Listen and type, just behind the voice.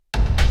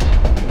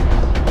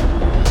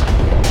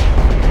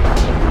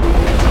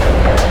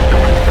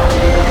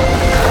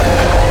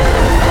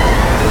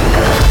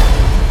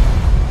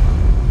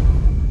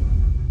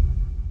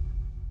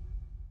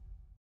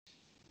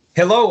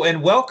Hello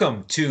and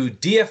welcome to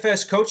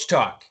DFS Coach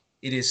Talk.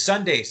 It is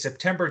Sunday,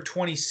 September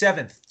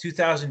 27th,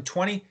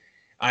 2020.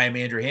 I am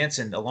Andrew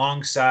Hansen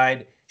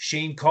alongside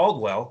Shane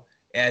Caldwell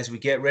as we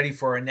get ready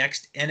for our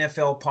next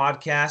NFL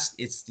podcast.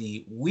 It's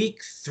the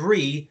Week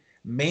 3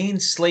 main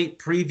slate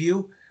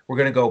preview. We're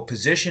going to go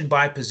position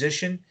by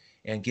position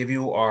and give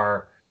you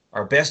our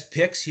best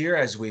picks here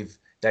as we've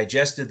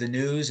digested the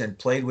news and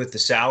played with the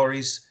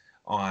salaries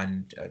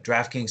on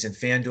DraftKings and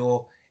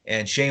FanDuel.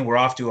 And Shane, we're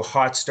off to a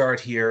hot start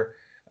here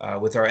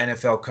with our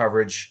NFL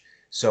coverage.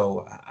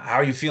 So how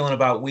are you feeling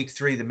about Week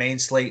 3, the main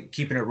slate,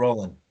 keeping it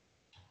rolling?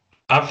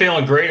 I'm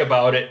feeling great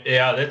about it.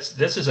 Yeah,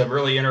 this is a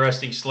really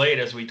interesting slate,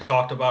 as we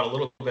talked about a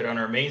little bit on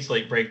our main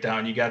slate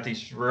breakdown. You got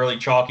these really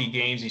chalky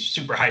games, these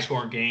super high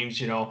scoring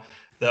games.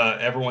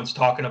 Everyone's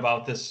talking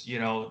about this.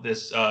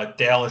 This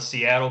Dallas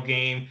Seattle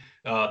game.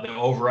 The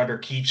over under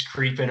keeps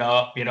creeping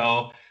up.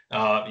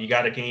 You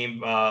got a game,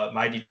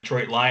 my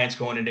Detroit Lions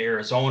going into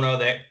Arizona.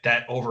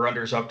 That over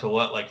under is up to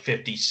like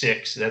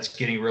 56. That's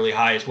getting really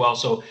high as well.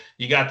 So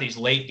you got these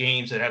late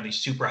games that have these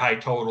super high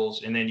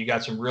totals, and then you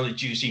got some really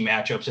juicy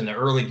matchups in the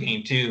early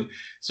game too.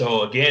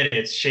 So again,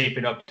 it's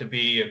shaping up to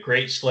be a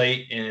great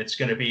slate, and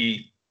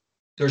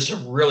there's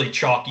some really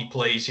chalky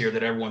plays here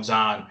that everyone's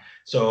on.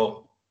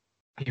 So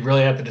you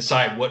really have to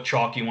decide what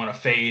chalk you want to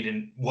fade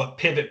and what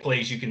pivot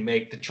plays you can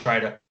make to try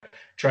to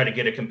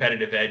get a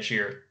competitive edge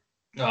here.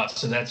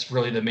 So that's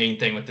really the main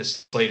thing with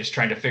this slate, is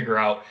trying to figure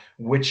out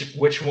which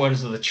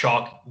ones of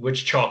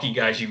which chalky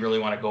guys you really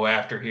want to go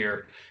after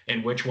here,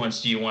 and which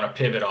ones do you want to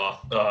pivot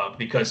off,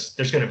 because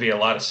there's going to be a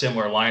lot of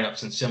similar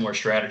lineups and similar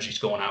strategies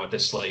going on with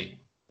this slate.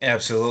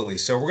 Absolutely.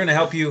 So we're going to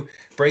help you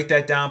break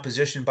that down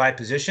position by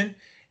position.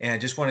 And I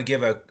just want to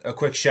give a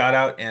quick shout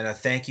out and a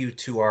thank you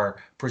to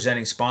our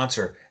presenting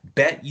sponsor,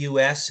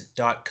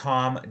 betus.com.pa.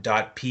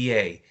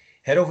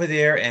 Head over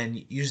there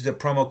and use the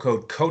promo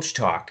code Coach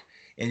Talk,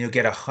 and you'll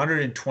get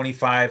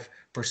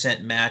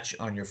 125% match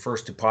on your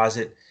first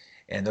deposit.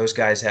 And those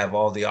guys have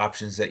all the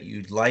options that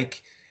you'd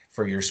like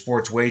for your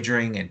sports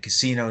wagering and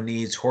casino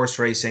needs, horse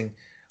racing,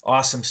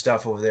 awesome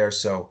stuff over there.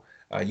 So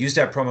use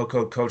that promo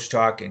code Coach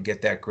Talk and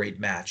get that great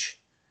match.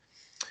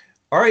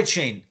 All right,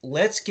 Shane,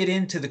 let's get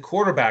into the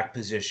quarterback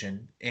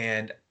position.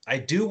 And I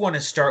do want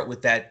to start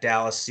with that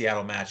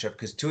Dallas-Seattle matchup,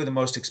 because two of the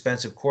most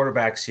expensive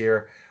quarterbacks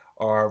here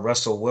are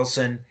Russell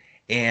Wilson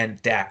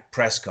and Dak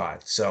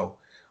Prescott. So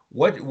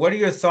what are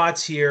your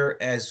thoughts here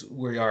as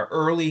we are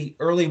early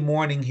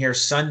morning here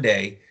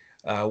Sunday?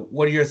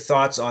 What are your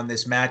thoughts on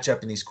this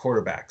matchup and these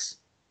quarterbacks?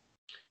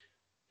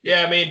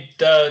 Yeah, I mean,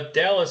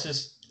 Dallas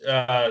is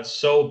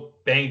so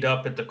banged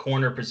up at the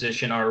corner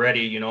position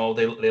already.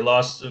 They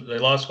lost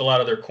a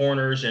lot of their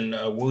corners, and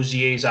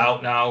Wouzier's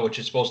out now, which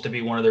is supposed to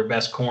be one of their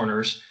best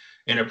corners,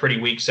 in a pretty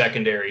weak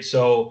secondary.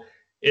 So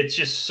it's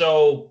just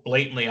so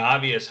blatantly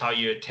obvious how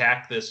you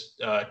attack this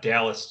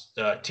Dallas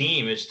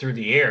team is through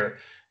the air.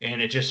 And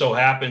it just so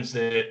happens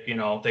that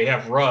they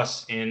have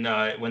Russ, and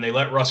when they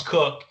let Russ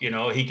cook, he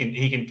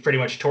can pretty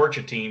much torch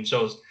a team.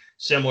 So it's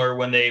similar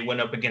when they went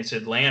up against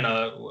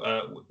Atlanta,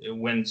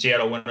 when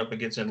Seattle went up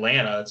against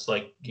Atlanta, it's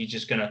like he's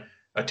just going to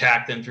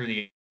attack them through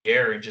the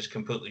air and just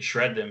completely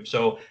shred them.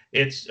 So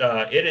it's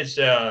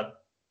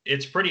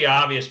pretty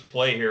obvious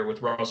play here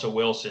with Russell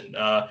Wilson,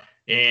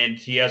 and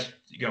he has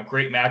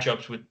great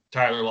matchups with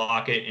Tyler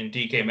Lockett and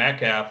DK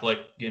Metcalf.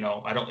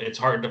 It's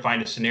hard to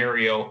find a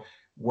scenario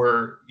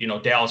where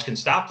Dallas can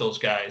stop those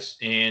guys,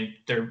 and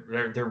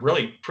they're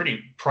really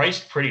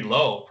priced pretty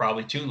low,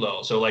 probably too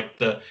low. So like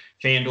the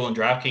FanDuel and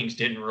DraftKings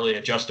didn't really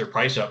adjust their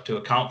price up to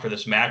account for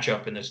this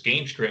matchup and this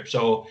game script.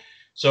 So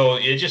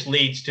it just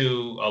leads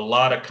to a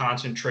lot of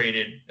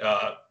concentrated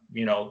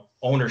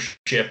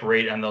ownership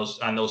rate on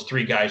those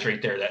three guys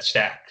right there that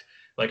stacked.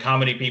 Like, how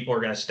many people are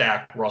going to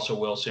stack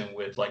Russell Wilson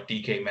with like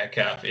DK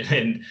Metcalf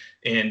and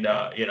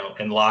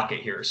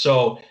Lockett here?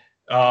 So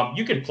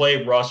you can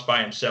play Russ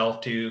by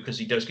himself too, because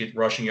he does get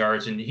rushing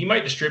yards, and he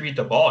might distribute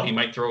the ball. He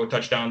might throw a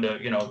touchdown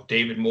to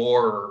David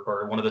Moore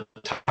or one of the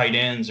tight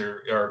ends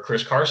or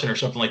Chris Carson or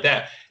something like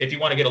that. If you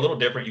want to get a little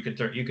different, you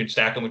could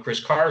stack him with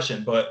Chris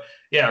Carson. But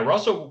yeah,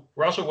 Russell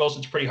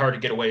Wilson's pretty hard to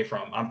get away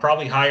from. I'm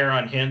probably higher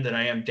on him than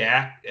I am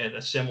Dak at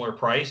a similar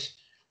price.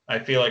 I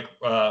feel like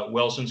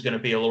Wilson's going to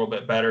be a little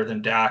bit better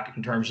than Dak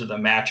in terms of the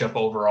matchup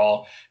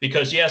overall,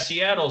 because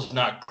Seattle's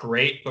not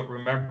great, but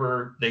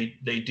remember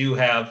they do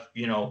have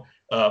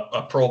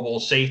a Pro Bowl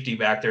safety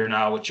back there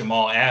now with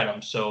Jamal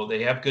Adams. So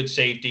they have good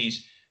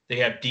safeties. They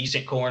have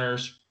decent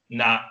corners,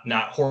 not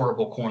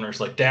horrible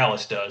corners like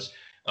Dallas does.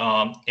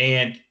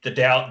 And the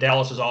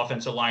Dallas's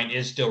offensive line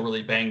is still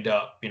really banged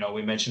up.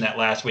 We mentioned that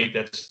last week.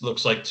 That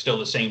looks like still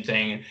the same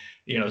thing.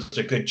 It's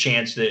a good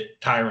chance that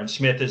Tyron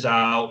Smith is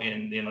out,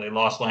 and they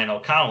lost Lionel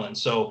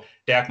Collins. So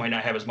Dak might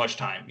not have as much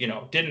time.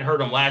 Didn't hurt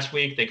them last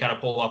week. They kind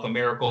of pulled off a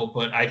miracle,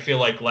 but I feel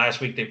like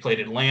last week they played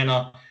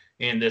Atlanta.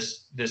 and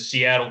this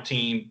Seattle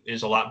team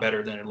is a lot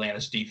better than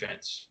Atlanta's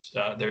defense,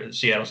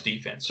 Seattle's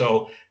defense.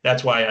 So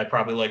that's why I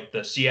probably like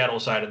the Seattle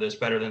side of this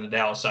better than the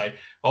Dallas side.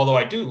 Although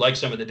I do like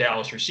some of the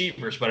Dallas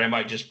receivers, but I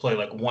might just play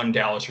like one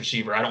Dallas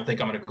receiver. I don't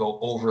think I'm going to go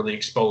overly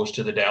exposed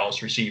to the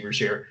Dallas receivers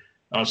here.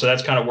 So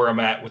that's kind of where I'm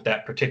at with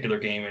that particular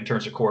game in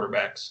terms of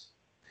quarterbacks.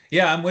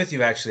 Yeah, I'm with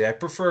you actually. I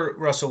prefer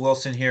Russell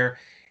Wilson here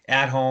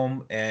at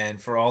home,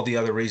 and for all the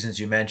other reasons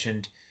you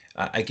mentioned,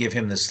 I give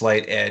him the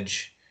slight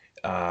edge.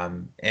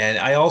 And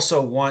I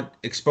also want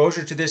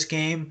exposure to this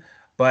game,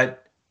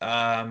 but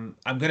I'm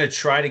going to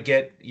try to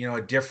get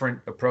a different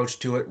approach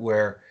to it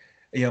where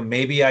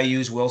maybe I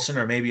use Wilson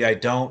or maybe I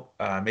don't.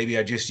 Maybe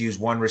I just use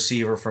one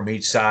receiver from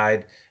each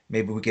side.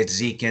 Maybe we get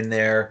Zeke in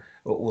there.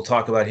 We'll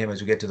talk about him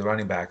as we get to the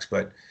running backs,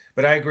 but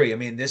I agree. I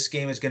mean, this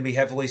game is going to be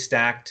heavily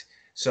stacked.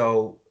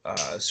 So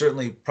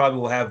certainly probably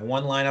will have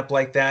one lineup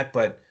like that,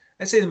 but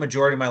I'd say the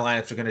majority of my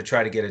lineups are going to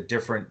try to get a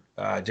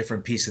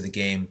different piece of the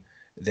game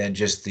than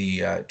just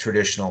the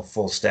traditional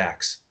full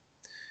stacks.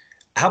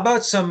 How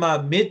about some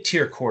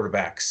mid-tier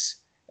quarterbacks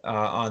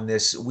on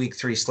this week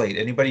 3 slate?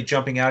 Anybody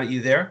jumping out at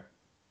you there?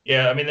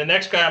 Yeah, I mean, the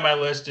next guy on my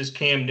list is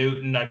Cam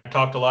Newton. I've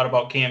talked a lot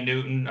about Cam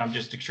Newton. I'm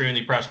just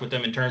extremely impressed with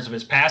him in terms of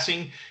his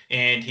passing,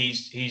 and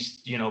he's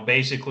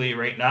basically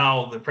right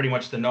now pretty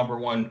much the number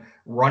one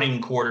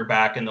running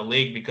quarterback in the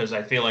league because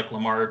I feel like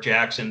Lamar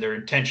Jackson, they're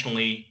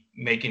intentionally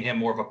making him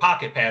more of a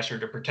pocket passer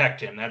to protect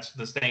him. That's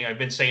the thing. I've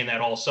been saying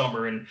that all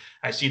summer, and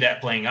I see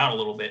that playing out a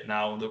little bit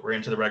now that we're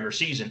into the regular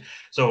season.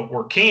 So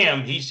where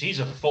Cam,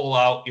 he's a full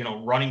out,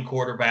 running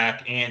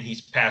quarterback, and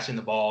he's passing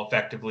the ball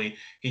effectively.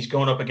 He's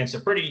going up against a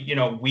pretty,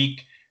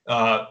 weak,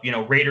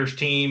 Raiders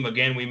team.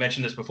 Again, we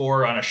mentioned this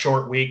before on a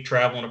short week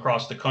traveling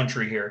across the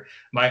country here.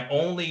 My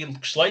only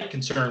slight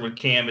concern with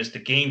Cam is the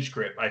game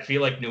script. I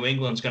feel like New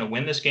England's going to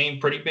win this game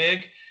pretty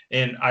big.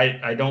 And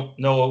I don't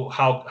know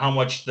how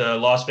much the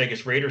Las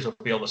Vegas Raiders will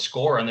be able to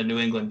score on the New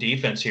England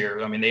defense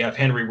here. I mean, they have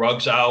Henry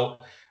Ruggs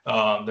out.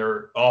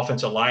 Their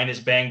offensive line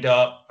is banged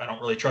up. I don't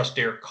really trust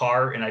Derek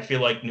Carr, and I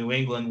feel like New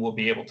England will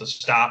be able to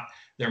stop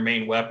their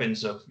main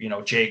weapons of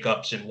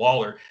Jacobs and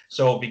Waller.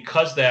 So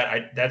because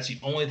that's the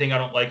only thing I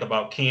don't like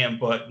about Cam.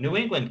 But New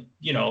England,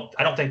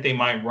 I don't think they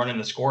mind running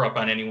the score up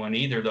on anyone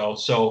either, though.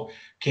 So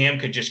Cam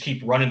could just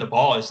keep running the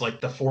ball as like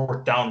the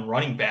fourth down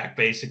running back,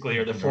 basically,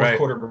 or the fourth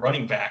quarter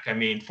running back. I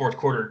mean, fourth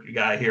quarter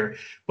guy here,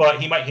 but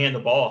he might hand the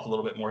ball off a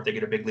little bit more if they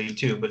get a big lead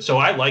too. But so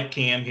I like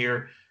Cam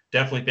here,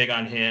 definitely big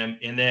on him.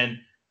 And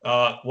then,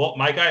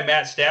 my guy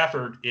Matt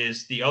Stafford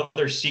is the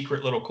other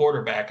secret little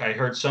quarterback. I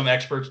heard some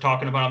experts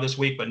talking about him this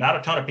week, but not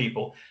a ton of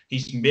people.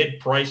 He's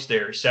mid-price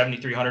there,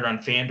 7,300 on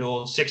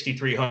FanDuel,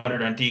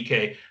 6,300 on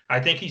DK. I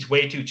think he's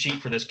way too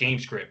cheap for this game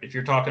script. If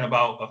you're talking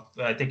about,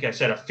 I think I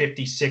said a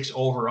 56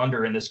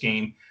 over/under in this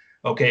game.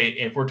 Okay,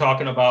 if we're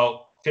talking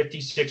about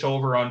 56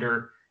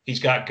 over/under. He's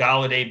got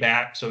Golladay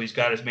back, so he's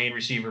got his main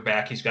receiver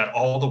back. He's got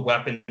all the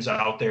weapons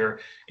out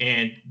there,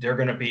 and it's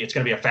going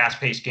to be a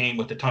fast-paced game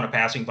with a ton of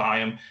passing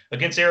volume.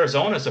 Against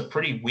Arizona, it's a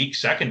pretty weak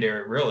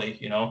secondary,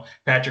 really.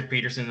 Patrick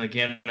Peterson,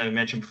 again, I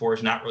mentioned before,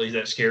 is not really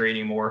that scary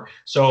anymore.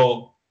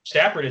 So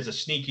Stafford is a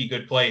sneaky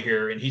good play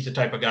here, and he's the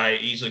type of guy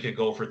who easily could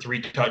go for 3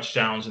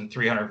 touchdowns and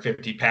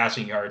 350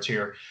 passing yards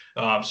here.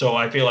 So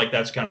I feel like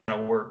that's kind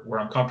of where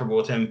I'm comfortable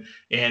with him,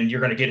 and you're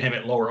going to get him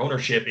at lower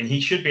ownership, and he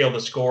should be able to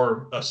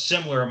score a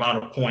similar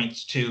amount of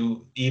points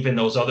to even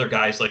those other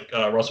guys like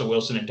Russell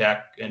Wilson and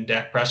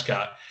Dak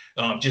Prescott.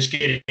 Just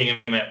getting him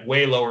at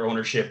way lower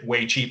ownership,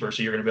 way cheaper,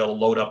 so you're going to be able to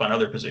load up on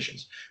other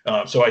positions.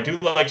 So I do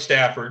like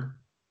Stafford.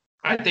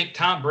 I think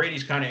Tom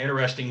Brady's kind of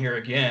interesting here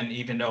again,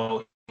 even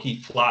though he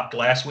flopped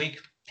last week.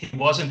 He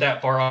wasn't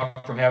that far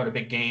off from having a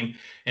big game.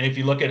 And if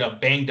you look at a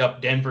banged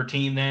up Denver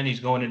team, then he's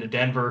going into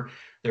Denver.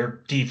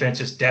 Their defense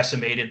is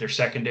decimated. Their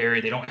secondary,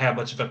 they don't have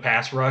much of a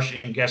pass rush.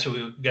 And guess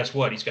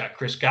what? He's got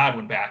Chris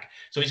Godwin back.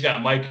 So he's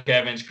got Mike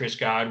Evans, Chris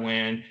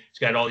Godwin. He's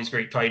got all these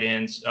great tight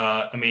ends.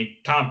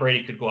 Tom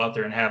Brady could go out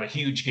there and have a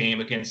huge game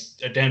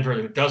against a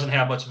Denver that doesn't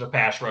have much of a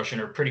pass rush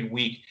and are pretty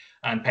weak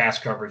on pass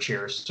coverage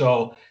here.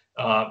 So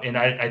and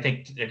I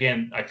think,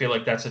 again, I feel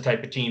like that's the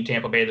type of team,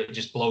 Tampa Bay, that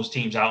just blows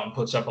teams out and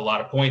puts up a lot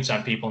of points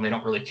on people, and they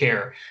don't really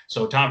care.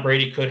 So Tom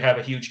Brady could have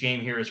a huge game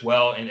here as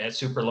well, and at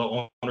super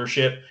low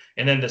ownership.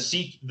 And then the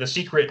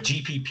secret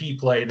GPP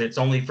play that's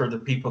only for the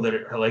people that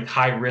are like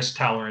high risk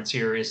tolerance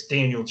here is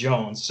Daniel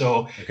Jones.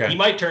 So he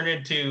might turn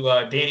into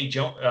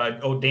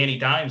Danny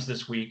Dimes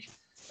this week.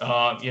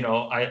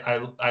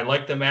 I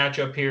like the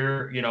matchup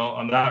here.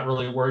 I'm not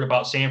really worried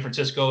about San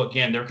Francisco.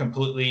 Again, they're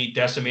completely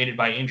decimated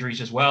by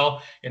injuries as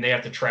well, and they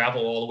have to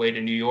travel all the way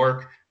to New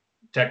York,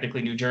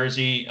 technically New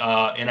Jersey.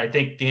 And I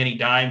think Danny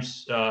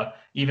Dimes,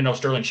 even though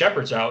Sterling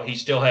Shepard's out, he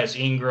still has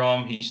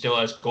Ingram. He still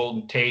has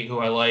Golden Tate, who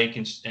I like,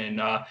 and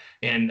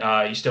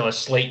he still has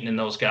Slayton and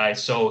those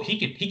guys. So he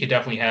could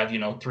definitely have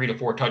 3 to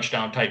 4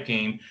 touchdown type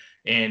game.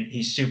 and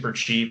he's super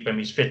cheap. I mean,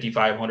 he's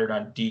 5,500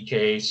 on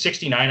DK,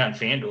 69 on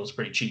FanDuel is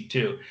pretty cheap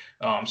too.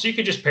 So you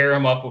could just pair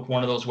him up with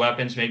one of those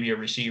weapons, maybe a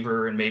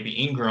receiver and maybe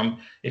Ingram,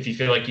 if you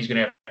feel like he's going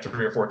to have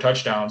 3 or 4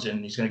 touchdowns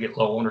and he's going to get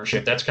low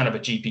ownership. That's kind of a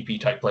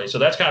GPP type play. So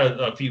that's kind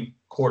of a few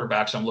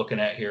quarterbacks I'm looking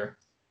at here.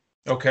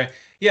 Okay.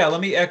 Yeah, let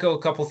me echo a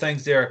couple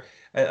things there.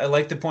 I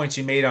like the points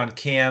you made on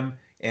Cam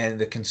and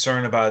the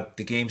concern about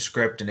the game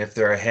script, and if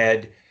they're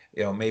ahead,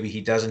 maybe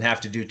he doesn't have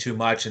to do too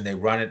much and they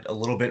run it a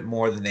little bit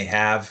more than they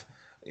have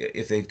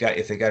if they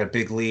got a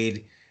big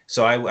lead.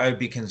 So I would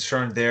be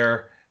concerned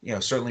there.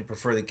 Certainly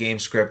prefer the game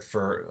script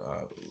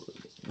for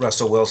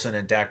Russell Wilson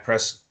and Dak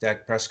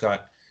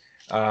Prescott.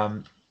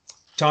 Tom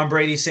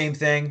Brady, same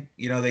thing.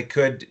 They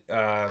could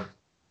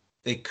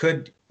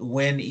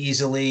win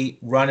easily,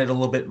 run it a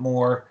little bit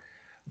more,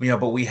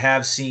 but we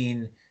have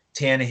seen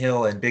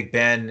Tannehill and Big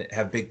Ben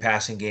have big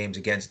passing games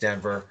against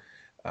Denver,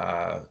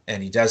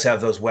 and he does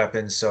have those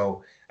weapons,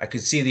 so I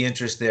could see the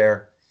interest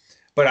there.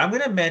 But I'm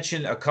going to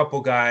mention a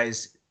couple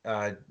guys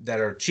that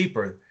are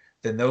cheaper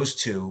than those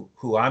two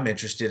who I'm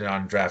interested in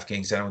on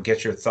DraftKings, and I'll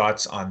get your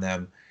thoughts on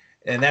them.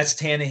 And that's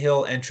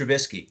Tannehill and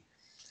Trubisky.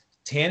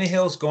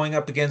 Tannehill's going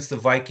up against the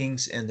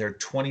Vikings and their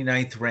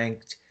 29th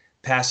ranked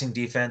passing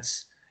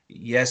defense.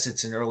 Yes,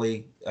 it's an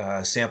early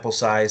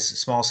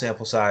small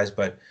sample size,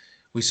 but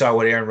we saw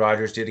what Aaron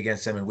Rodgers did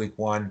against them in week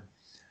 1.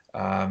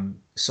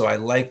 So I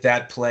like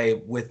that play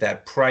with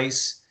that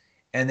price.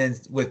 And then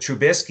with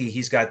Trubisky,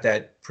 he's got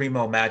that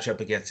primo matchup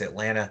against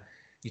Atlanta.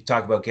 You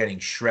talk about getting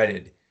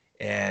shredded,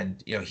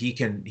 and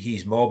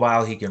he's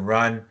mobile, he can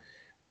run.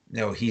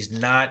 He's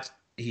not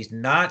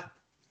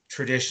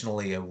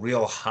traditionally a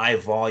real high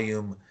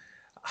volume,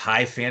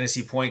 high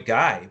fantasy point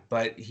guy,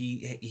 but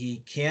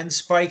he can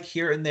spike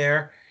here and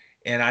there,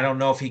 and I don't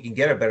know if he can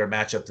get a better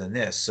matchup than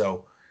this.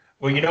 So,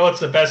 well, what's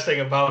the best thing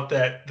about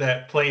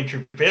that playing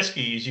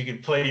Trubisky is you can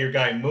play your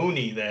guy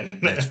Mooney then.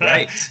 That's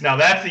right. Now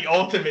that's the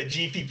ultimate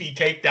GPP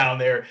takedown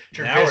there.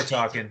 Trubisky, now we're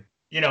talking.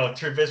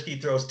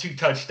 Trubisky throws 2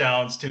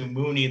 touchdowns to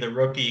Mooney, the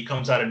rookie. He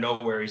comes out of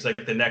nowhere. He's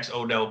like the next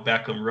Odell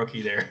Beckham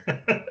rookie there.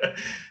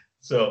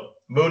 So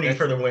Mooney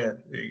for the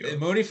win. There you go.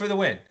 Mooney for the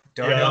win.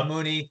 Darnell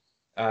Mooney.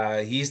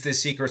 He's the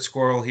secret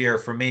squirrel here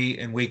for me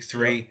in week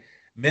 3. Yeah.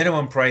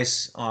 Minimum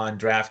price on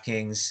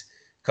DraftKings.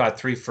 Caught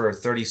 3 for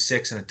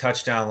 36 and a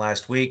touchdown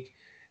last week.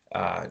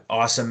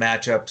 Awesome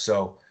matchup.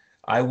 So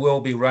I will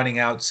be running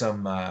out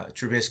some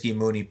Trubisky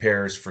Mooney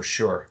pairs for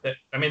sure.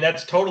 I mean,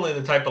 that's totally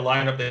the type of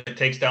lineup that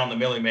takes down the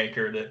Millie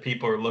Maker, that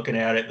people are looking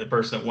at it. The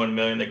person that won $1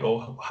 million, they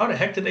go, how the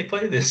heck did they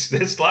play this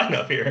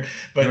lineup here?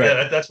 But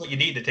right. That's what you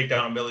need to take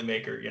down a Millie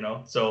Maker,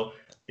 So,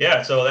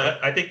 yeah,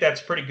 I think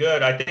that's pretty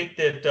good. I think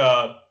that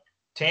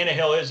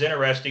Tannehill is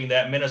interesting.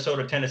 That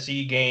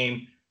Minnesota-Tennessee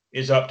game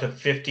is up to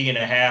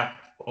 50.5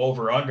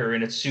 over under,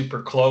 and it's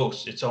super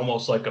close. It's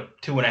almost like a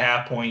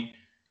 2.5 point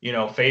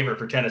favor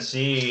for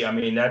Tennessee. I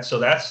mean, that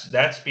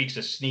speaks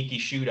a sneaky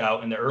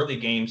shootout in the early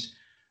games.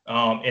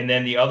 And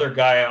then the other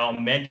guy I'll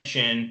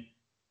mention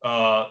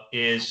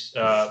is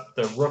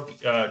the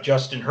rookie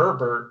Justin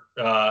Herbert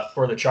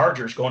for the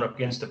Chargers going up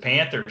against the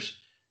Panthers.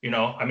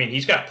 I mean,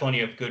 he's got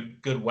plenty of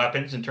good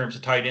weapons in terms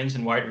of tight ends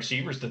and wide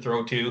receivers to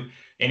throw to,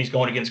 and he's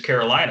going against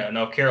Carolina.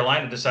 Now, if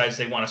Carolina decides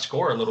they want to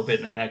score a little bit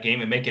in that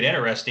game and make it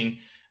interesting,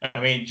 I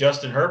mean,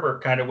 Justin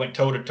Herbert kind of went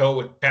toe-to-toe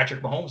with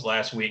Patrick Mahomes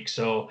last week,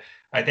 so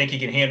I think he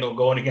can handle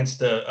going against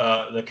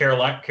the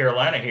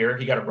Carolina here.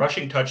 He got a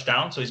rushing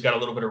touchdown, so he's got a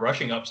little bit of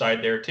rushing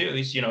upside there too.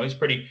 He's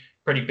pretty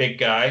big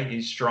guy.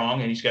 He's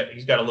strong, and he's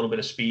got a little bit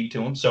of speed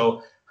to him.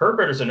 So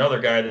Herbert is another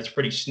guy that's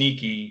pretty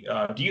sneaky.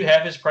 Do you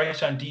have his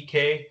price on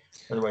DK?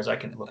 Otherwise, I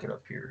can look it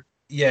up here.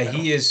 Yeah,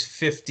 he is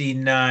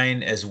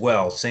 59 as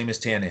well, same as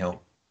Tannehill.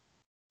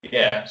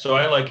 Yeah, so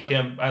I like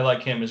him. I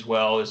like him as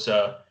well as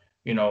a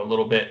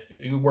little bit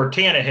where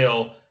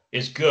Tannehill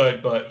is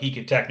good, but he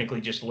could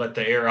technically just let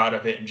the air out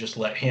of it and just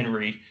let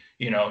Henry,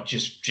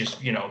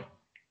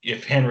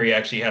 if Henry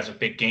actually has a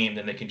big game,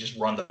 then they can just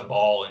run the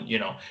ball. And,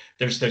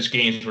 there's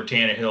games where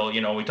Tannehill,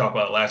 we talked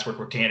about it last week,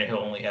 where Tannehill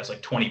only has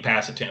like 20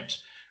 pass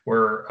attempts,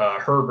 where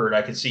Herbert,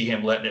 I could see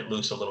him letting it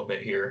loose a little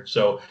bit here.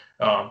 So,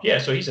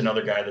 so he's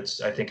another guy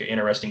that's, I think, an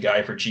interesting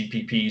guy for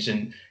GPPs.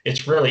 And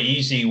it's really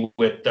easy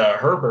with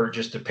Herbert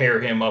just to pair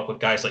him up with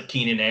guys like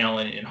Keenan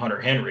Allen and Hunter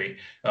Henry.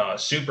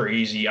 Super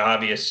easy,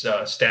 obvious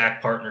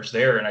stack partners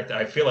there. And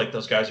I feel like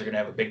those guys are going to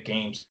have a big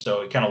game.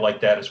 So I kind of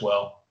like that as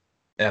well.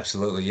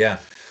 Absolutely, yeah.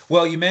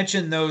 Well, you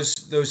mentioned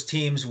those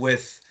teams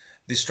with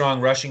the strong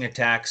rushing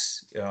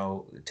attacks,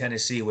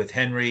 Tennessee with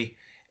Henry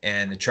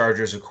and the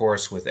Chargers, of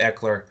course, with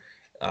Eckler.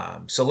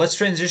 So let's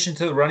transition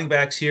to the running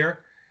backs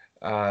here.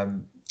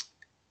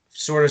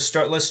 Let's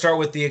start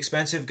with the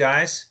expensive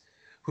guys.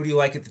 Who do you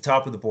like at the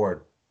top of the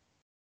board?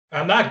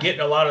 I'm not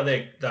getting a lot of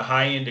the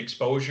high-end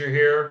exposure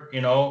here.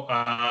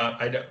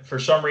 For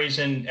some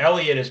reason,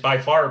 Elliott is by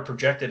far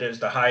projected as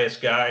the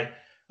highest guy,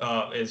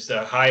 is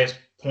the highest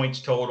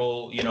points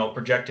total,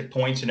 projected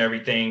points and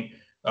everything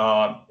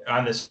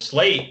on the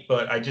slate,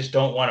 but I just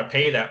don't want to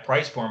pay that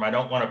price for him. I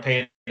don't want to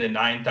pay the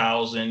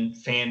 9,000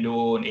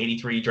 FanDuel and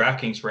 83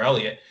 DraftKings for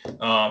Elliott.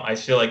 I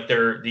feel like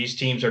these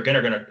teams are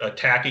going to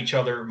attack each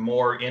other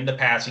more in the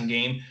passing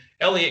game.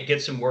 Elliott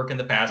gets some work in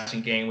the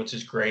passing game, which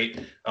is great.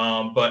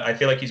 But I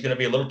feel like he's going to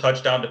be a little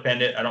touchdown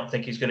dependent. I don't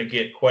think he's going to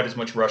get quite as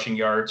much rushing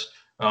yards.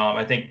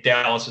 I think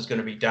Dallas is going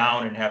to be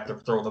down and have to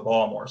throw the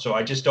ball more. So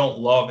I just don't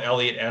love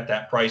Elliott at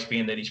that price,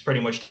 being that he's pretty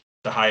much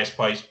the highest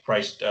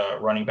priced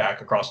running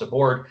back across the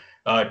board.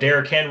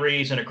 Derrick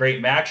Henry's in a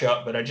great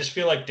matchup, but I just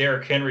feel like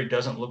Derrick Henry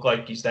doesn't look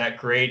like he's that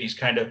great. He's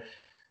kind of,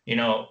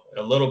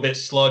 a little bit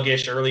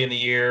sluggish early in the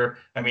year.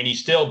 I mean, he's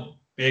still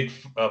big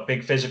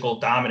physical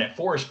dominant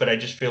force, but I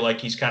just feel like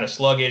he's kind of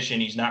sluggish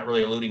and he's not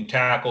really eluding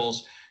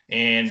tackles.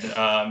 And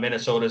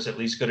Minnesota's at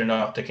least good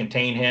enough to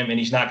contain him, and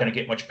he's not going to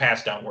get much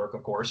pass down work.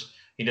 Of course,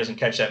 he doesn't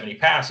catch that many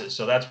passes,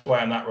 so that's why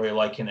I'm not really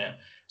liking him.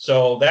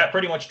 So that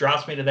pretty much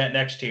drops me to that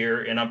next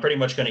tier, and I'm pretty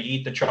much going to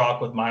eat the chalk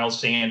with Miles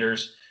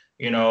Sanders.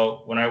 When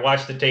I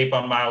watched the tape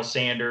on Miles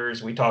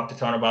Sanders, we talked a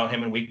ton about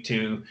him in week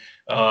 2.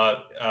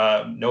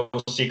 No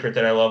secret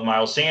that I love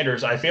Miles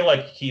Sanders. I feel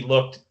like he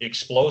looked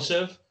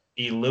explosive,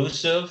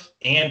 elusive,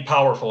 and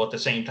powerful at the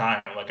same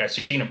time. Like, I've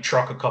seen him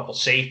truck a couple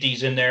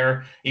safeties in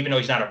there. Even though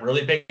he's not a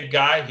really big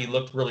guy, he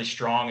looked really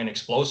strong and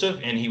explosive,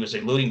 and he was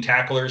eluding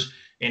tacklers,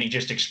 and he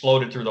just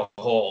exploded through the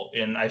hole.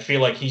 And I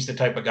feel like he's the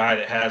type of guy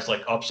that has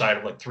like upside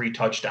of like 3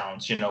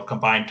 touchdowns,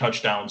 combined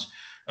touchdowns.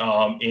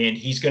 And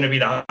he's going to be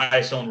the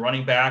highest owned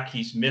running back.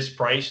 He's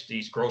mispriced.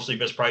 He's grossly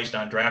mispriced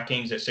on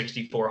DraftKings at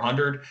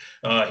 6,400.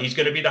 He's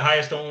going to be the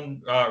highest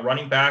owned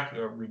running back,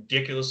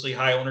 ridiculously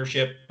high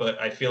ownership. But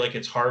I feel like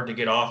it's hard to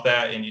get off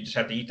that, and you just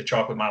have to eat the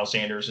chalk with Miles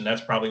Sanders. And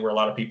that's probably where a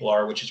lot of people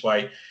are, which is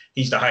why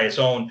he's the highest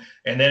owned.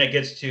 And then it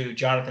gets to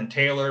Jonathan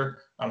Taylor.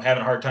 I'm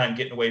having a hard time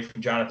getting away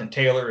from Jonathan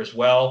Taylor as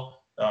well.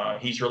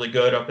 He's really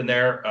good up in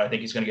there. I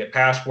think he's going to get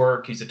pass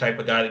work. He's the type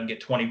of guy that can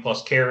get 20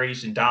 plus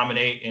carries and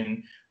dominate.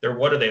 And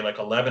what are they, like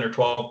 11 or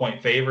 12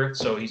 point favorites?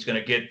 So he's going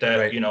to get that,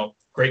 right,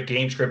 great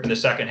game script in the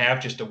second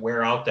half just to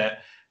wear out that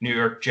New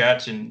York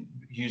Jets and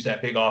use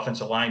that big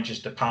offensive line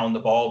just to pound the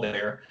ball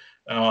there.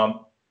 And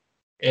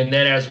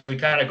then as we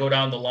kind of go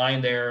down the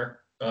line there,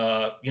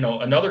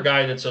 another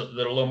guy that's a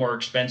little more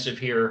expensive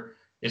here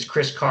is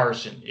Chris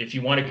Carson. If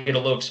you want to get a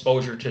little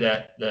exposure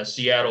to the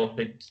Seattle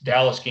big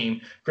Dallas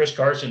game, Chris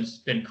Carson's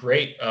been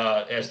great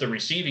as the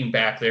receiving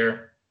back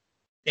there.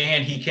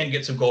 And he can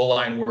get some goal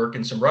line work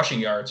and some rushing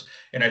yards.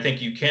 And I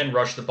think you can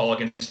rush the ball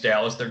against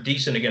Dallas. They're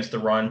decent against the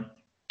run,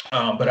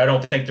 but I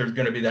don't think they're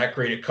going to be that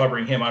great at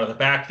covering him out of the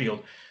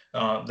backfield.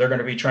 They're going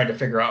to be trying to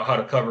figure out how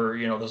to cover,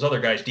 those other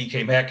guys,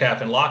 DK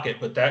Metcalf and Lockett,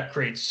 but that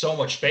creates so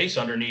much space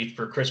underneath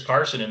for Chris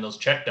Carson in those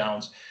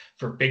checkdowns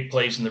for big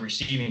plays in the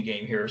receiving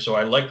game here. So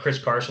I like Chris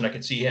Carson. I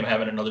could see him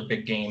having another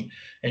big game,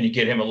 and you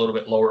get him a little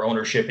bit lower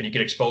ownership, and you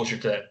get exposure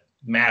to that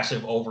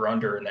massive over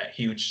under and that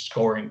huge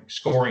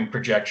scoring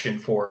projection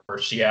for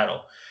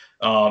Seattle.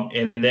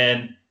 And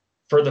then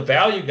for the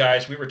value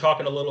guys, we were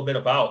talking a little bit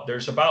about,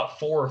 there's about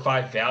 4 or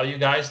 5 value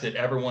guys that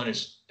everyone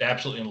is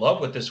absolutely in love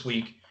with this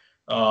week.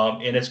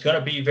 And it's going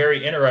to be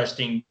very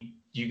interesting.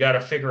 You got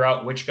to figure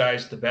out which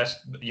guy's the best.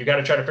 You got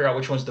to try to figure out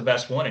which one's the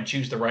best one and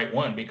choose the right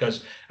one,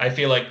 because I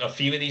feel like a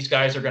few of these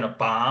guys are going to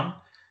bomb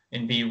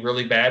and be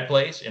really bad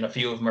plays, and a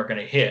few of them are going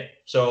to hit.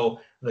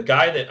 So the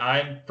guy that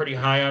I'm pretty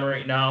high on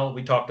right now,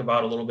 we talked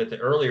about a little bit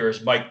earlier,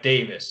 is Mike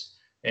Davis.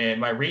 And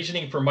my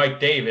reasoning for Mike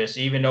Davis,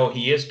 even though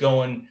he is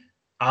going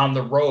on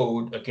the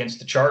road against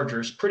the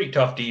Chargers, pretty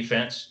tough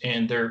defense,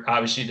 and they're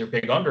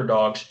big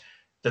underdogs.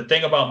 The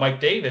thing about Mike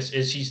Davis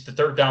is he's the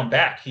third down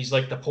back. He's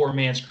like the poor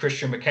man's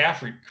Christian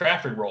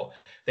McCaffrey role.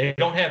 They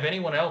don't have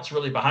anyone else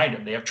really behind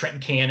him. They have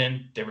Trenton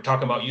Cannon. They were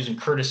talking about using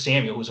Curtis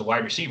Samuel, who's a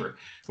wide receiver,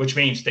 which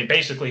means they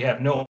basically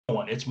have no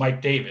one. It's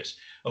Mike Davis.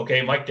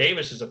 Okay, Mike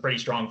Davis is a pretty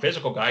strong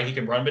physical guy. He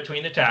can run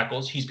between the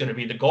tackles. He's going to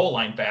be the goal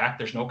line back.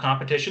 There's no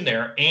competition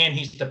there. And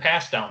he's the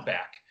pass down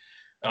back.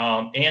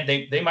 And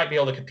they might be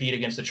able to compete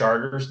against the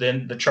Chargers.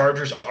 Then the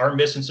Chargers are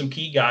missing some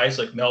key guys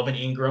like Melvin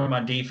Ingram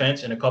on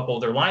defense, and a couple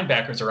of their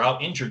linebackers are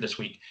out injured this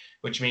week,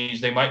 which means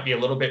they might be a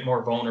little bit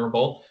more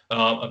vulnerable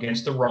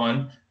against the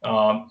run.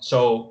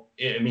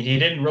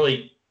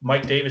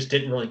 Mike Davis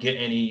didn't really get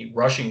any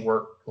rushing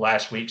work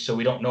last week, so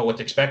we don't know what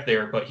to expect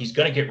there, but he's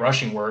going to get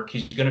rushing work.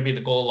 He's going to be the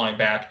goal line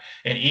back.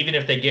 And even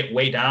if they get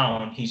way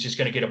down, he's just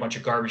going to get a bunch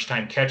of garbage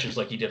time catches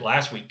like he did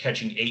last week,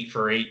 catching 8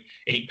 for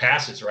 8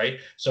 passes, right?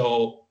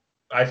 So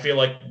I feel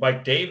like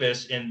Mike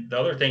Davis, and the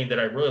other thing that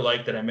I really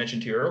like that I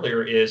mentioned to you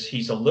earlier is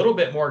he's a little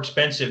bit more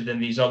expensive than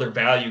these other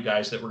value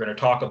guys that we're going to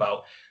talk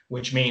about,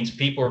 which means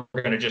people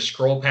are going to just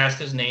scroll past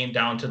his name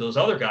down to those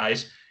other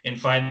guys and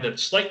find the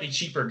slightly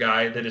cheaper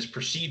guy that is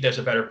perceived as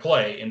a better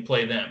play and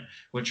play them,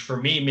 which for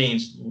me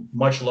means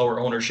much lower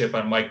ownership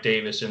on Mike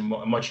Davis and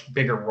a much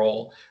bigger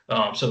role.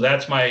 So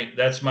that's my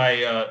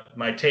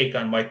take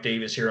on Mike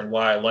Davis here and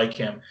why I like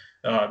him.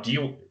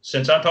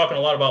 Since I'm talking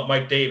a lot about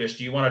Mike Davis,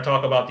 do you want to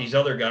talk about these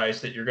other guys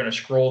that you're going to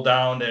scroll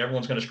down, that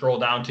everyone's going to scroll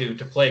down to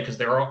play? Because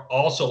they're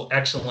also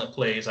excellent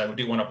plays. I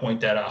do want to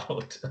point that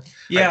out.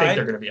 Yeah, I think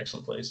they're going to be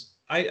excellent plays.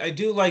 I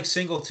do like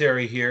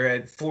Singletary here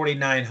at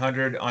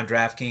 4,900 on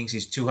DraftKings.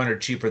 He's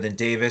 200 cheaper than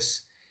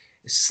Davis.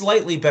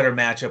 Slightly better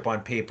matchup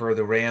on paper.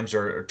 The Rams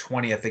are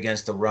 20th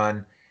against the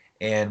run.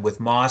 And with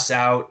Moss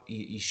out,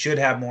 you should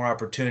have more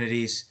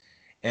opportunities.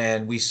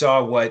 And we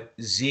saw what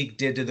Zeke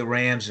did to the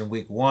Rams in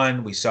week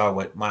one. We saw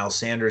what Miles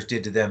Sanders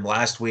did to them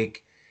last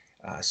week.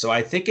 So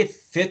I think it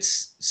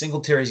fits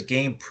Singletary's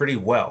game pretty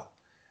well.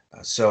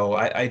 So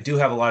I do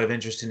have a lot of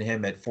interest in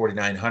him at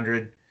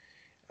 4,900.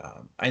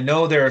 I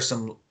know there are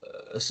some,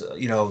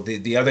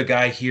 the other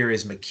guy here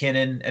is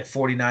McKinnon at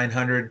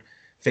 4,900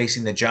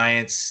 facing the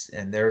Giants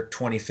and their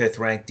 25th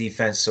ranked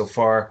defense so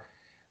far.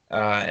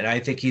 And I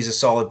think he's a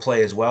solid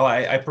play as well.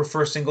 I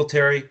prefer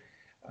Singletary.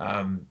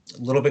 A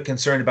little bit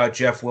concerned about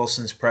Jeff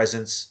Wilson's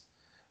presence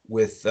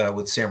with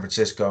San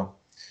Francisco.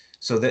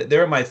 So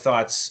there are my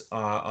thoughts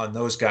on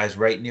those guys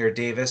right near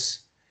Davis.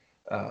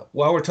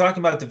 While we're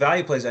talking about the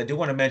value plays, I do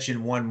want to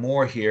mention one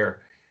more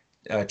here.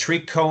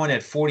 Tariq Cohen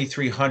at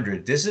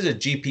 4,300. This is a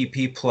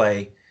GPP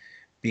play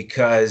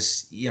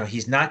because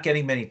he's not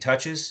getting many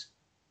touches,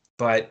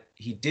 but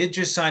he did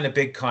just sign a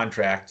big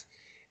contract.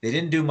 They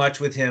didn't do much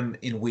with him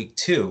in week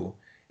two,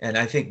 and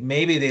I think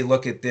maybe they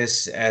look at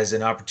this as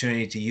an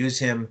opportunity to use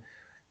him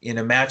in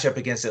a matchup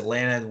against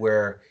Atlanta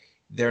where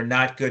they're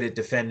not good at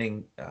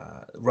defending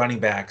running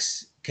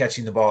backs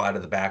catching the ball out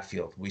of the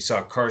backfield. We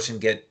saw Carson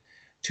get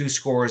 2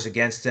 scores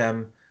against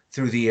them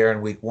through the air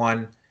in week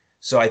one.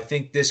 So I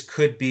think this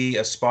could be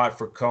a spot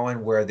for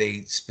Cohen where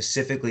they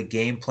specifically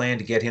game plan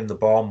to get him the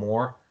ball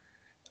more.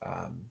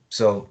 That's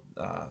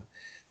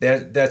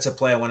a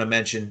play I want to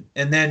mention.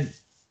 And then,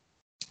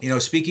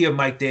 speaking of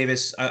Mike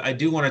Davis, I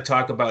do want to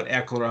talk about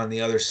Eckler on the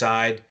other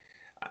side.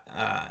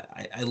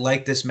 I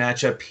like this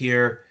matchup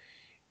here.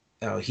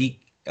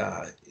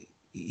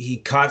 He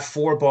caught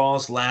 4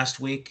 balls last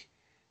week.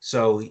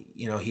 So,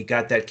 he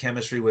got that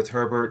chemistry with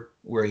Herbert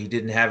where he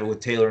didn't have it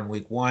with Taylor in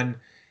week one.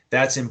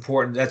 That's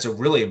important. That's a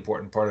really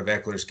important part of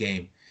Eckler's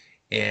game.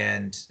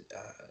 And,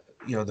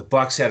 the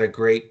Bucs had a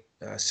great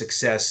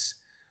success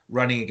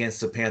running against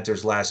the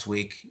Panthers last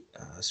week,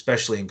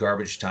 especially in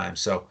garbage time.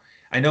 So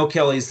I know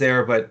Kelly's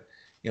there, but,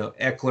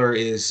 Eckler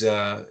is,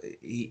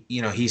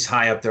 he's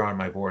high up there on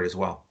my board as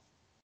well.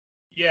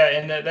 Yeah,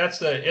 and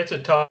it's a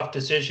tough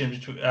decision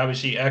between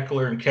obviously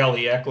Eckler and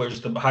Kelly. Eckler's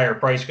the higher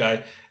price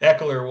guy.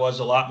 Eckler was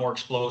a lot more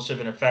explosive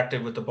and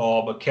effective with the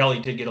ball, but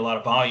Kelly did get a lot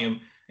of volume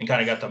and kind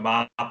of got the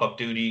mop-up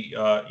duty,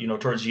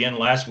 towards the end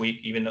last week,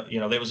 even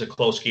though, that was a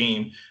close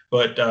game.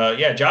 But,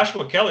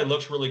 Joshua Kelly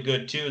looks really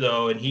good too,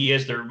 though, and he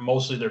is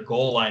mostly their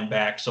goal line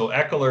back. So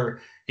Eckler,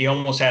 he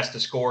almost has to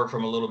score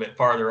from a little bit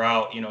farther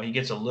out. He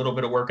gets a little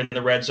bit of work in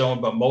the red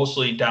zone, but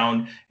mostly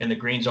down in the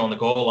green zone, the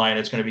goal line,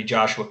 it's going to be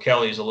Joshua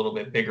Kelly's a little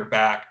bit bigger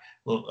back.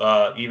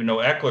 Even though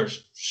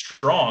Eckler's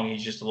strong,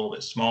 he's just a little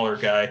bit smaller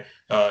guy,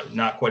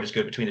 not quite as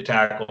good between the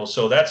tackles.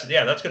 So that's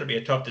going to be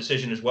a tough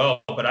decision as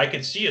well. But I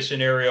could see a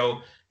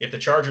scenario if the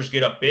Chargers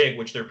get up big,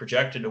 which they're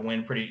projected to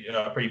win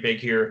pretty big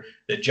here,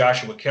 that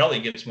Joshua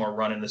Kelly gets more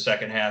run in the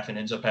second half and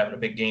ends up having a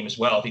big game as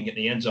well if he can get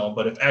in the end zone.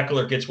 But if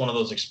Eckler gets one of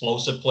those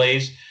explosive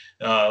plays,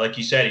 like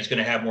you said, he's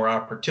going to have more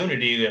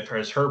opportunity if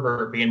as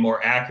Herbert being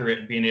more accurate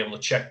and being able to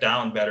check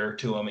down better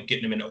to him and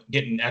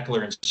getting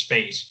Eckler in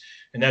space.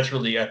 And that's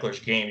really Eckler's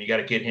game. You got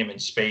to get him in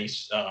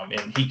space,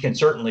 and he can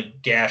certainly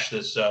gash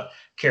this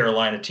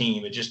Carolina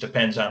team. It just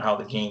depends on how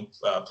the game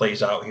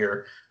plays out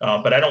here.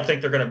 But I don't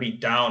think they're going to be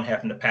down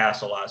having to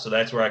pass a lot. So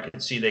that's where I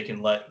can see they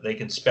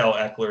can spell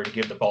Eckler to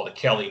give the ball to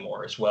Kelly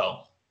more as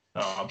well.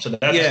 So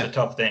that's the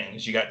tough thing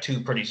is you got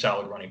 2 pretty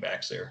solid running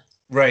backs there.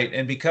 Right,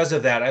 and because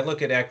of that, I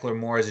look at Eckler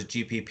more as a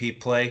GPP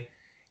play.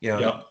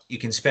 You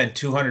can spend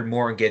 200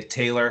 more and get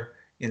Taylor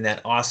in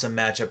that awesome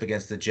matchup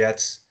against the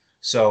Jets.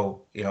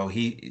 So,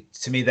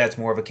 to me, that's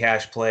more of a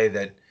cash play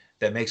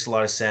that makes a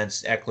lot of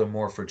sense. Eckler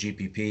more for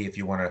GPP if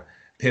you want to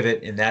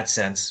pivot in that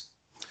sense.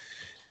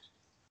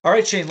 All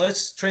right, Shane,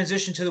 let's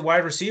transition to the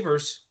wide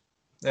receivers.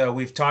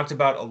 We've talked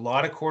about a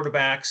lot of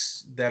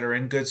quarterbacks that are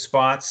in good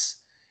spots,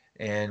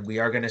 and we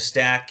are going to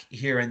stack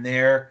here and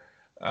there,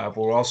 but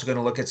we're also going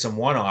to look at some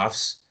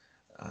one-offs.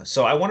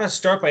 So I want to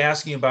start by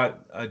asking you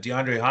about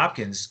DeAndre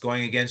Hopkins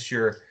going against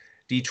your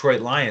Detroit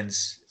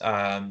Lions.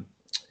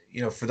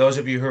 For those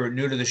of you who are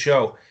new to the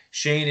show,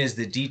 Shane is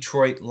the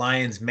Detroit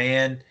Lions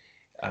man.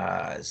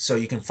 So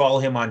you can follow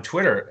him on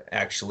Twitter,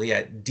 actually,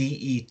 at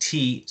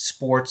DET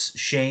Sports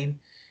Shane.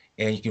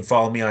 And you can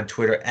follow me on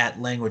Twitter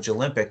at Language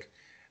Olympic.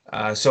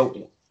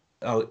 So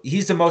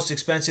he's the most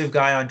expensive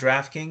guy on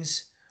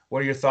DraftKings.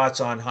 What are your thoughts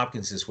on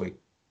Hopkins this week?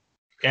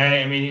 Yeah,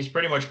 I mean, he's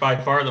pretty much by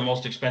far the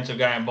most expensive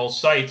guy on both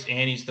sites,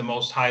 and he's the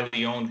most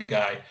highly owned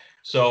guy.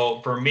 So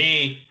for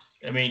me,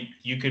 I mean,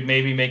 you could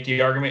maybe make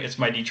the argument it's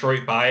my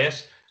Detroit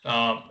bias.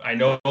 I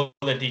know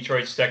that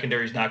Detroit's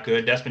secondary is not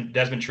good. Desmond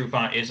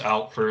Trufant is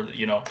out for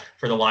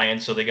the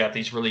Lions, so they got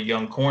these really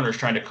young corners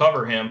trying to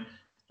cover him.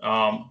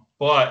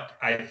 But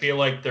I feel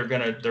like they're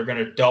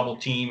gonna double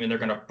team and they're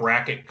gonna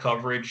bracket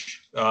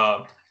coverage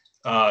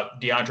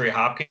DeAndre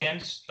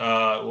Hopkins.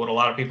 What a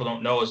lot of people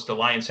don't know is the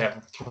Lions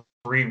have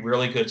 3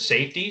 really good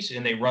safeties,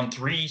 and they run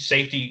 3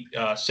 safety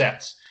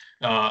sets.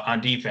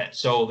 on defense.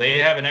 So they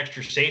have an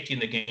extra safety in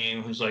the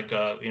game who's like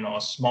a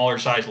smaller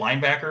size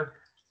linebacker,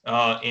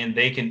 and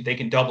they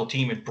can double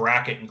team and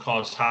bracket and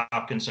cause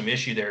Hopkins some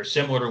issue there,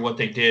 similar to what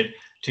they did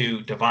to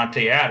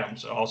Davante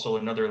Adams, also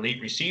another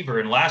elite receiver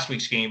in last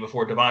week's game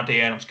before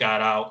Davante Adams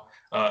got out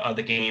of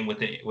the game with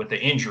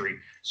the injury.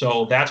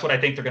 So that's what I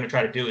think they're going to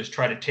try to do, is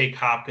try to take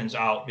Hopkins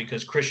out,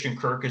 because Christian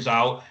Kirk is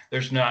out.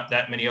 There's not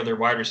that many other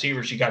wide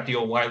receivers. You got the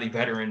old wily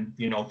veteran,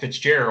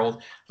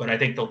 Fitzgerald, but I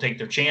think they'll take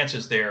their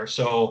chances there.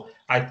 So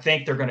I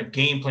think they're going to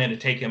game plan to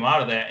take him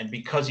out of that. And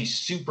because he's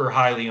super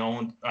highly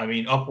owned, I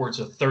mean, upwards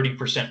of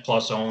 30%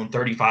 plus owned,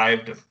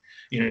 35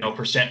 to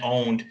percent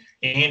owned,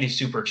 and he's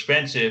super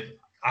expensive,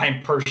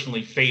 I'm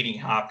personally fading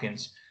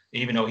Hopkins,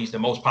 even though he's the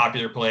most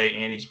popular play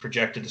and he's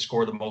projected to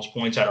score the most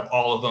points out of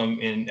all of them,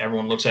 and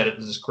everyone looks at it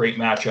as this great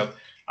matchup.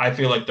 I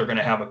feel like they're going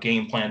to have a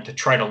game plan to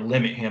try to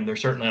limit him. They're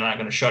certainly not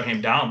going to shut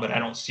him down, but I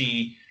don't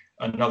see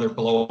another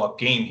blow-up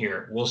game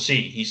here. We'll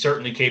see. He's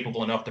certainly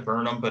capable enough to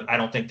burn them, but I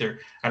don't think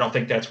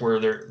that's where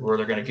they're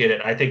going to get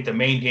it. I think the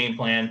main game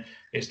plan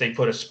is they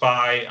put a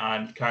spy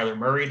on Kyler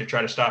Murray to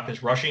try to stop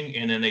his rushing,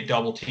 and then they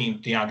double team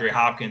DeAndre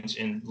Hopkins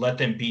and let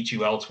them beat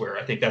you elsewhere.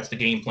 I think that's the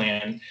game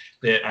plan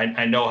that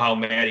I know how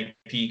Matty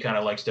P kind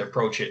of likes to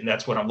approach it, and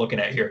that's what I'm looking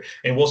at here.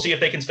 And we'll see if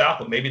they can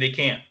stop him. Maybe they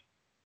can't.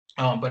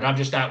 But I'm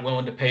just not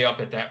willing to pay up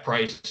at that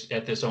price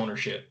at this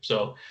ownership.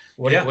 So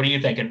what are you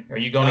thinking? Are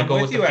you going to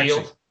go with the field?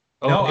 Actually.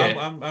 No, okay.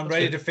 I'm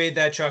ready to fade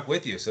that chalk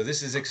with you. So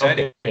this is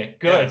exciting. Okay,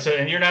 good. Yeah. So,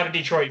 and you're not a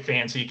Detroit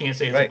fan, so you can't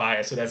say it's a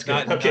bias. So that's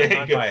good.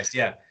 Not biased.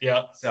 Yeah.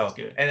 Yeah. So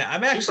good. And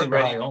I'm actually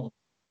ready.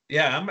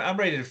 I'm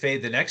ready to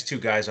fade the next two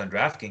guys on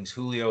DraftKings,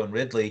 Julio and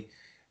Ridley.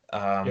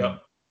 Going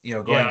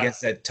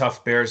against that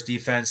tough Bears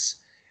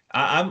defense.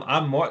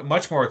 I'm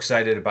much more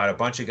excited about a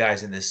bunch of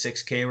guys in the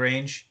 6K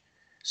range.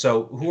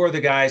 So who are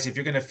the guys, if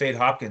you're going to fade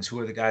Hopkins, who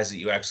are the guys that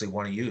you actually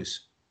want to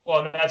use?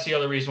 Well, and that's the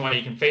other reason why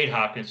you can fade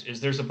Hopkins, is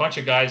there's a bunch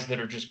of guys that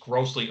are just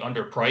grossly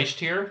underpriced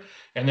here.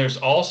 And there's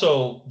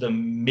also the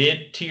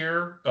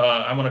mid-tier,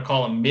 I'm going to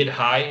call them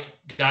mid-high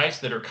guys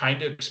that are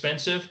kind of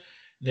expensive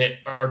that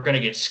are going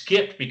to get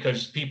skipped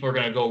because people are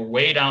going to go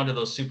way down to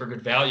those super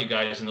good value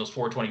guys in those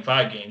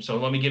 425 games. So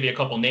let me give you a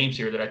couple names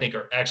here that I think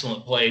are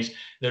excellent plays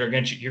that are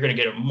you're going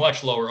to get a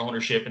much lower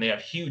ownership, and they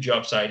have huge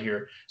upside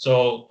here.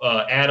 So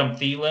Adam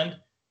Thielen.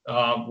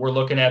 We're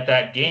looking at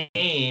that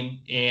game,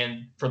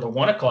 and for the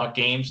 1:00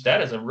 games, that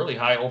is a really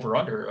high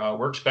over/under.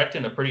 We're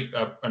expecting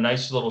a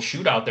nice little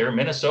shootout there.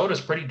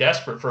 Minnesota's pretty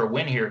desperate for a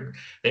win here.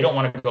 They don't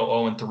want to go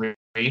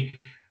 0-3.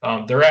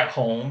 They're at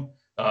home.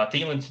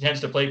 Thielen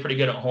tends to play pretty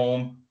good at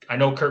home. I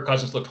know Kirk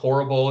Cousins looked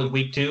horrible in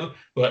week 2,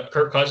 but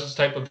Kirk Cousins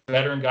type of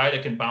veteran guy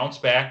that can bounce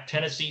back.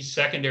 Tennessee's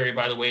secondary,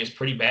 by the way, is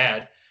pretty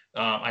bad.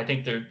 I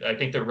think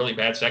they're really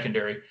bad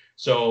secondary.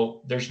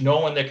 So there's no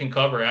one that can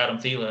cover Adam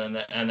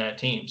Thielen and that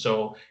team.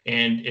 So,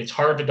 and it's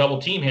hard to double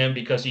team him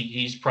because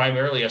he's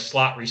primarily a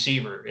slot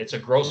receiver. It's a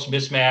gross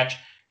mismatch.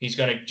 He's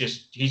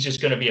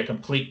just going to be a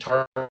complete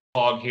target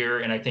hog here.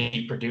 And I think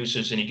he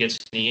produces and he gets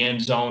in the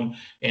end zone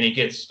and he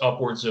gets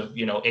upwards of,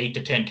 8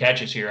 to 10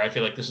 catches here. I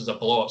feel like this is a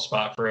blow up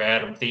spot for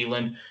Adam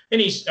Thielen. And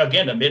he's,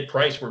 again, a mid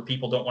price where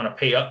people don't want to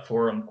pay up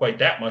for him quite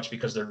that much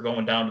because they're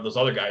going down to those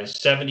other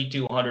guys.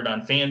 7,200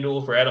 on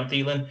FanDuel for Adam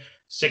Thielen.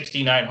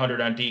 6,900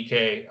 on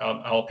DK.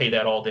 I'll pay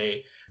that all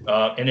day.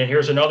 And then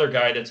here's another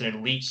guy that's an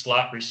elite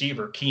slot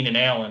receiver, Keenan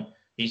Allen.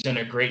 He's in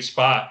a great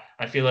spot.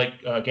 I feel like,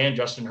 again,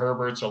 Justin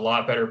Herbert's a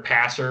lot better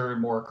passer,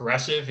 more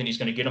aggressive, and he's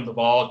going to get him the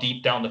ball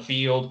deep down the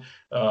field.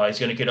 He's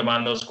going to get him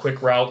on those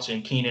quick routes,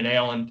 and Keenan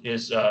Allen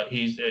is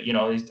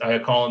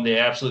I call him the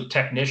absolute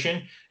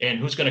technician. And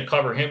who's going to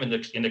cover him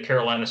in the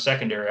Carolina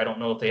secondary? I don't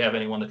know if they have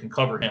anyone that can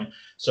cover him.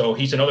 So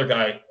he's another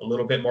guy, a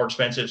little bit more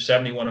expensive,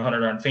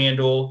 7,100 on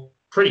FanDuel.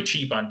 Pretty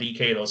cheap on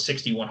DK, though,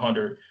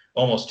 6,100,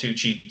 almost too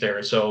cheap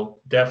there.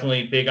 So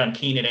definitely big on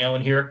Keenan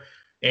Allen here.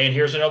 And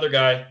here's another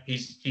guy.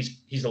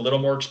 He's a little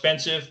more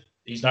expensive.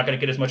 He's not going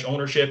to get as much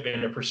ownership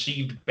in a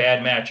perceived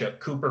bad matchup.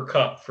 Cooper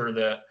Kupp for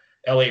the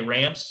LA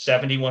Rams,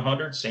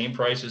 7,100, same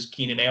price as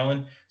Keenan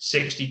Allen,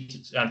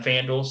 60 on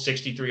FanDuel,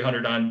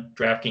 6,300 on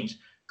DraftKings.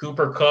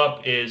 Cooper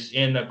Kupp is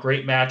in a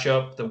great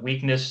matchup. The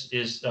weakness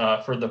is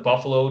for the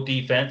Buffalo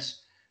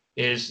defense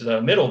is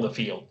the middle of the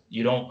field.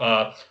 You don't.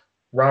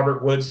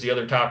 Robert Woods, the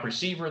other top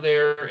receiver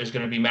there, is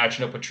going to be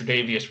matching up with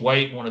Tre'Davious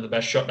White, one of the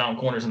best shutdown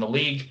corners in the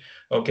league.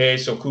 Okay,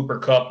 so Cooper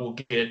Kupp will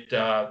get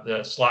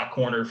the slot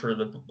corner for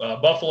the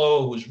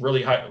Buffalo, who's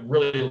really high,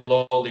 real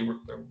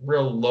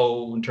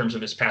low in terms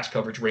of his pass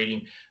coverage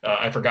rating.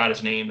 I forgot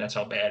his name. That's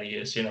how bad he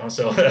is,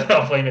 so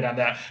I'll blame it on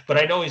that. But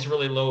I know he's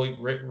really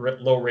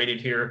low rated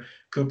here.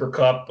 Cooper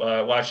Kupp,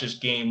 watched this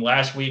game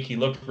last week. He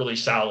looked really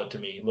solid to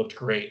me. He looked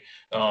great.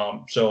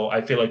 So I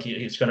feel like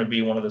he's going to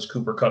be one of those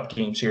Cooper Kupp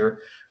teams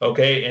here.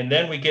 Okay, and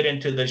then we get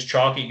into these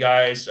chalky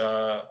guys.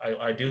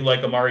 I do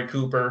like Amari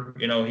Cooper.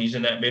 He's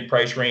in that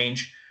mid-price range.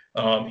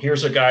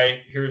 Here's a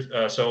guy.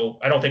 So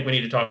I don't think we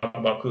need to talk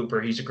about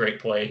Cooper. He's a great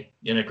play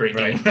in a great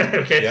game.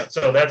 Okay, yep.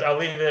 So I'll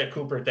leave it at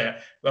Cooper at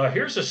that.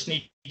 Here's a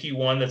sneaky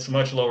one that's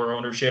much lower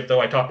ownership,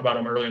 though. I talked about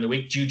him earlier in the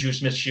week. Juju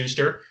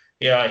Smith-Schuster.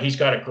 Yeah, he's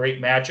got a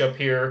great matchup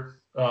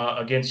here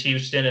against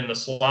Houston in the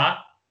slot,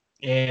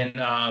 and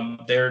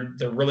they're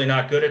really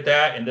not good at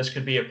that. And this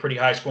could be a pretty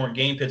high scoring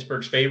game.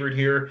 Pittsburgh's favored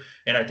here,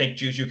 and I think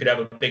Juju could have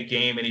a big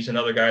game. And he's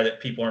another guy that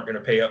people aren't going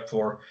to pay up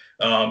for.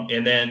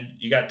 And then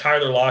you got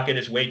Tyler Lockett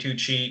is way too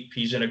cheap.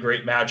 He's in a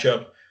great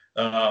matchup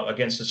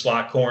against the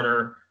slot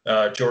corner.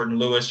 Jordan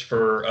Lewis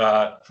for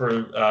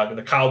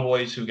the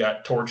Cowboys, who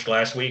got torched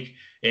last week,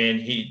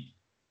 and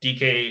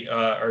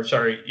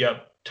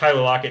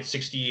Tyler Lockett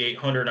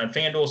 6,800 on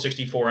FanDuel,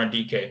 64 on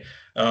DK.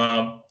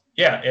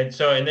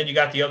 And then you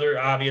got the other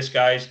obvious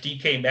guys.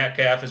 DK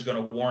Metcalf is going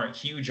to warrant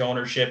huge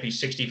ownership. He's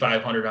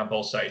 6,500 on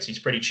both sites. He's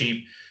pretty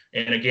cheap.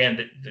 And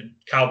again, the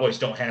Cowboys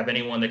don't have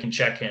anyone that can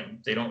check him.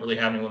 They don't really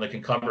have anyone that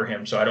can cover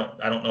him. So I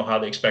don't know how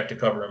they expect to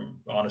cover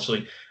him,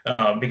 honestly,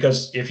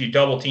 because if you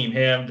double team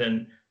him,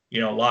 then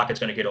Lockett's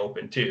going to get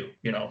open too,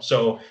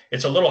 so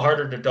it's a little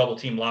harder to double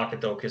team Lockett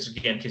though, because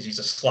he's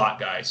a slot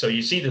guy. So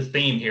you see the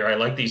theme here. I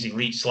like these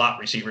elite slot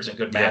receivers and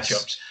good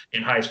matchups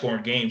in high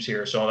scoring games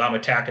here. So I'm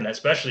attacking that,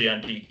 especially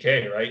on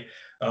DK, right?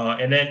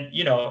 And then,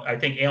 I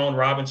think Allen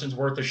Robinson's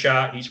worth a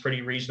shot. He's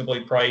pretty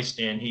reasonably priced,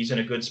 and he's in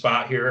a good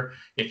spot here.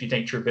 If you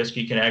think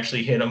Trubisky can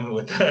actually hit him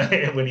with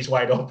when he's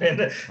wide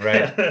open,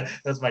 right?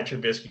 That's my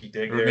Trubisky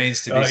dig.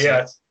 Remains to be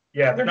seen.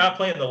 Yeah, they're not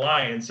playing the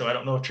Lions, so I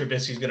don't know if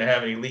Trubisky's going to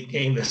have an elite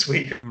game this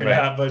week or right.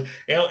 not. But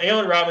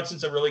Allen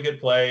Robinson's a really good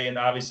play, and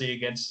obviously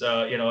against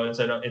it's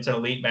an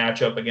elite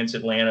matchup against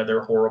Atlanta.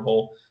 They're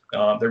horrible.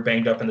 They're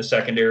banged up in the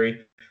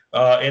secondary.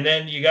 And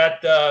then you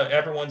got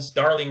everyone's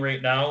darling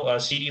right now,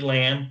 CeeDee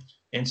Lamb.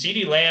 And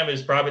CeeDee Lamb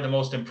is probably the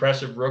most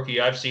impressive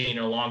rookie I've seen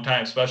in a long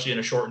time, especially in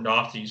a shortened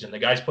offseason. The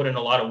guy's put in a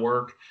lot of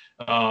work.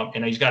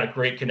 And he's got a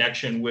great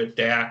connection with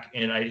Dak,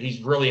 and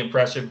he's really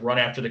impressive. Run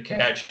after the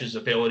catch, his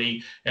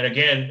ability, and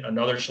again,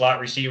 another slot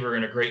receiver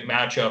in a great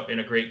matchup in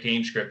a great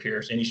game script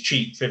here. And he's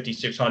cheap,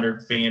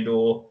 5,600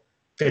 FanDuel,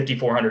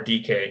 5,400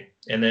 DK.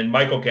 And then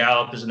Michael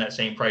Gallup is in that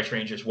same price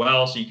range as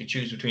well, so you could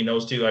choose between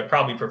those two. I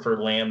probably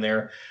prefer Lamb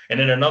there. And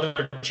then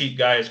another cheap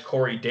guy is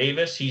Corey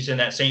Davis. He's in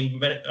that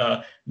same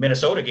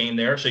Minnesota game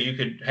there, so you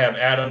could have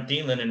Adam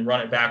Thielen and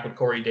run it back with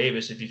Corey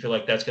Davis if you feel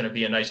like that's going to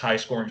be a nice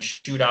high-scoring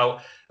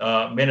shootout.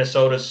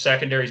 Minnesota's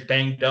secondary is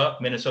banged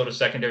up. Minnesota's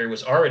secondary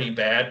was already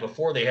bad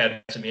before they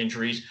had some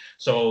injuries,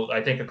 so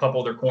I think a couple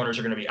of their corners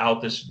are going to be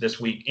out this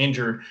week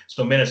injured.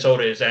 So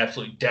Minnesota is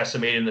absolutely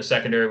decimated in the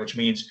secondary, which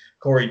means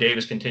Corey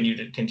Davis can continue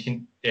to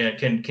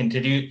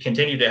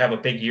have a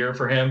big year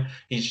for him.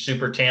 He's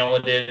super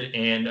talented,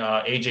 and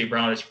AJ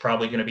Brown is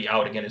probably going to be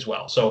out again as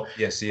well. So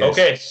yes, he is.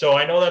 Okay, so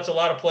I know that's a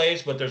lot of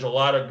plays, but there's a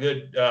lot of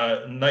good,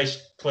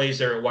 nice plays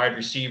there at wide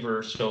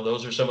receiver. So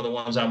those are some of the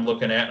ones I'm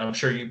looking at. And I'm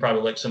sure you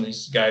probably like some of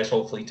these guys,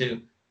 hopefully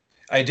too.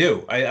 I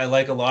do. I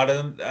like a lot of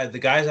them. The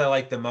guys I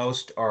like the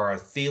most are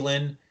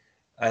Thielen.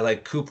 I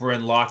like Cooper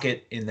and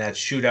Lockett in that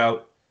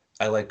shootout.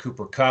 I like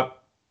Cooper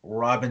Kupp,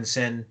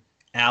 Robinson,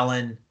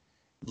 Allen,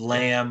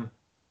 Lamb,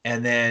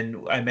 and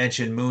then I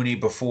mentioned Mooney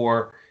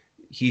before.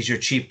 He's your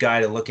cheap guy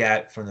to look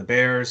at from the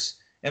Bears.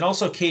 And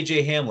also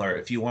KJ Hamler,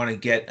 if you want to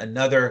get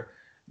another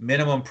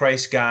minimum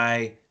price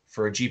guy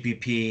for a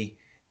GPP.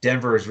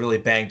 Denver is really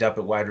banged up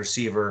at wide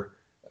receiver.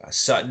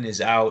 Sutton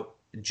is out.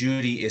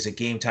 Judy is a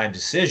game time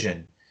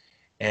decision,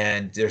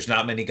 and there's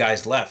not many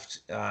guys left.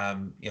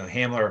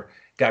 Hamler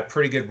got a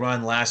pretty good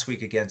run last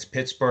week against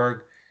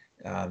Pittsburgh.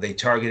 They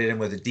targeted him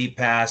with a deep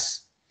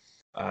pass.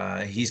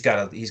 He's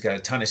got a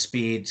ton of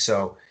speed.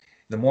 So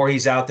the more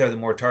he's out there, the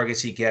more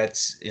targets he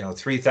gets.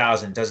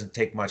 3,000 doesn't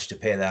take much to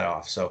pay that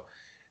off. So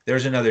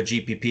there's another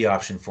GPP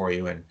option for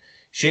you. And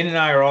Shane and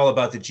I are all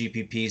about the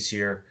GPPs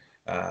here.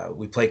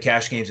 We play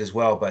cash games as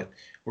well, but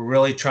we're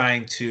really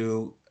trying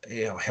to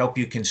help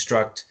you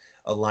construct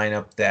a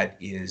lineup that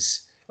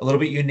is a little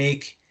bit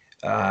unique,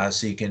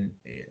 so you can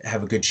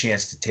have a good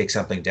chance to take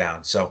something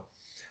down. So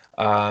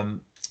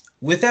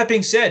with that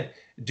being said,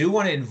 do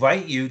want to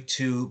invite you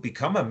to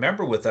become a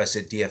member with us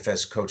at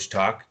DFS Coach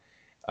Talk.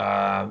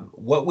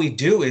 What we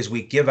do is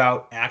we give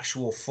out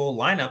actual full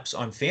lineups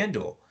on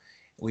FanDuel.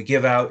 We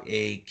give out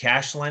a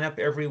cash lineup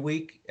every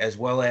week as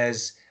well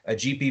as a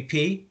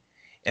GPP.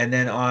 And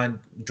then on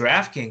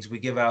DraftKings, we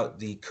give out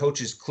the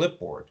coach's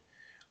clipboard,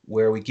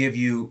 where we give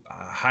you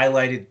a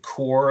highlighted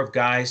core of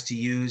guys to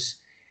use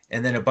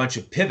and then a bunch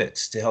of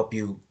pivots to help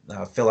you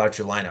fill out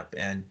your lineup.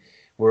 And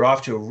we're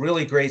off to a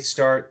really great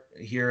start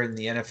here in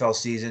the NFL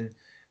season,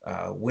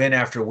 win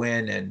after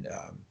win, and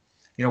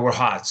we're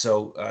hot.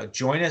 So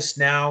join us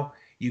now.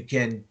 You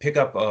can pick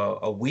up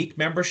a week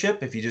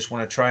membership if you just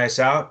want to try us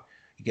out.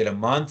 You get a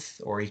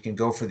month, or you can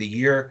go for the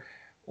year,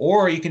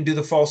 or you can do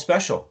the fall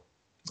special.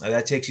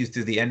 That takes you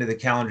through the end of the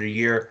calendar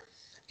year,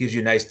 gives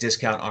you a nice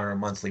discount on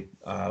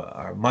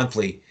our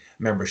monthly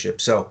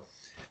membership. So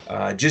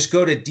just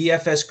go to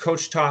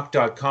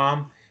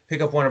dfscoachtalk.com,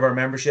 pick up one of our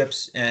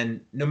memberships,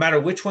 and no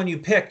matter which one you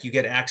pick, you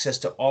get access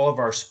to all of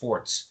our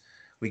sports.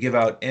 We give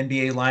out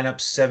NBA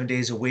lineups 7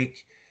 days a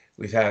week.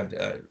 We've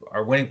had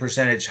our winning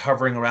percentage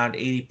hovering around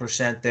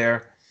 80%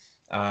 there.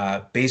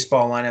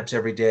 Baseball lineups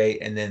every day,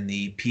 and then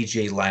the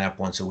PGA lineup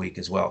once a week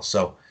as well.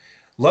 So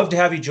love to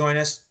have you join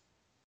us.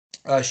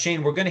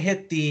 Shane, we're going to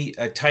hit the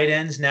tight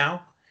ends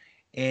now.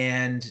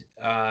 And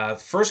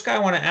first guy I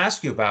want to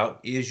ask you about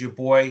is your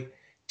boy,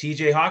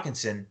 TJ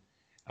Hawkinson.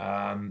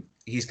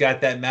 He's got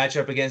that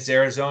matchup against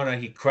Arizona.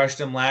 He crushed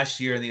them last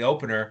year in the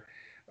opener.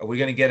 Are we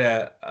going to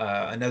get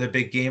another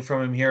big game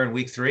from him here in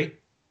week 3?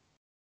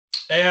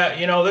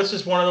 Yeah, this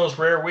is one of those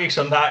rare weeks.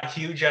 I'm not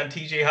huge on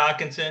TJ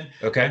Hawkinson.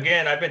 Okay.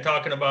 Again, I've been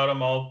talking about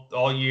him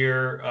all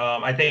year.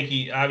 I think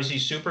he obviously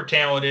super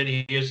talented.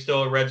 He is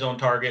still a red zone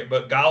target,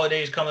 but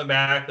Galladay's coming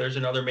back. There's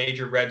another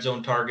major red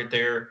zone target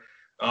there.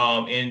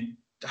 And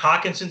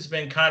Hawkinson's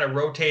been kind of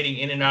rotating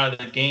in and out of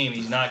the game.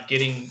 He's not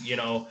getting,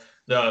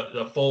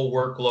 the full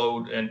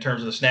workload in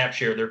terms of the snap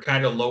share. They're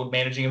kind of load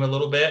managing him a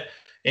little bit,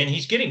 and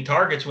he's getting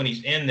targets when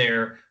he's in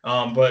there.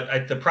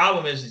 But the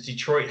problem is that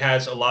Detroit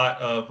has a lot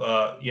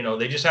of,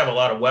 they just have a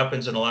lot of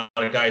weapons and a lot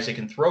of guys they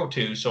can throw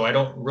to. So I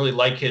don't really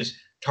like his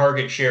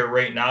target share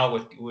right now,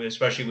 with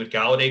especially with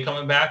Galladay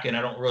coming back, and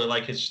I don't really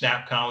like his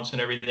snap counts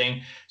and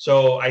everything.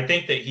 So I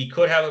think that he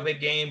could have a big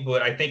game,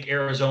 but I think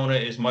Arizona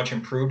is much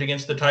improved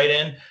against the tight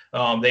end.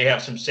 They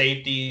have some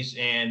safeties,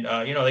 and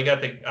they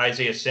got the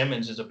Isaiah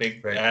Simmons is a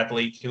big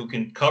athlete who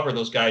can cover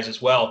those guys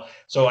as well.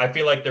 So I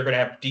feel like they're going to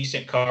have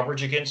decent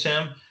coverage against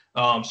him.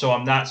 So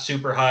I'm not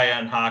super high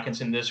on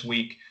Hawkinson this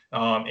week.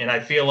 And I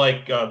feel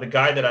like the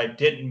guy that I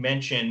didn't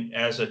mention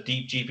as a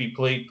deep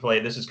GP play,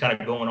 this is kind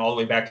of going all the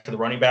way back to the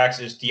running backs,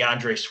 is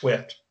DeAndre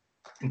Swift,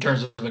 in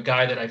terms of a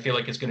guy that I feel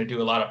like is going to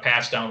do a lot of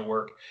pass down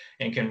work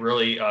and can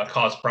really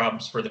cause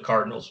problems for the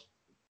Cardinals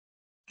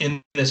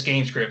in this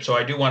game script. So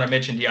I do want to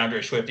mention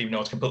DeAndre Swift, even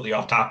though it's completely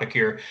off topic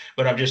here,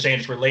 but I'm just saying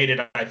it's related.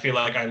 I feel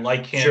like I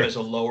like him as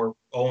a lower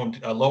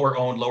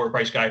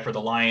price guy for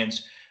the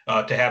Lions.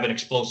 To have an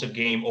explosive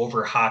game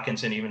over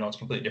Hawkinson, even though it's a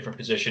completely different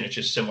position. It's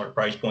just similar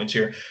price points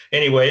here.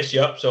 Anyways,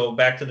 yep. So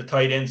back to the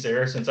tight ends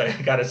there, since I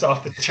got us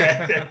off the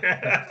track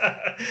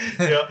there.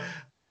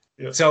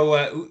 Yep.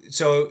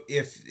 So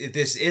if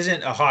this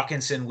isn't a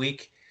Hawkinson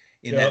week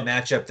in that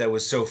matchup that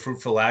was so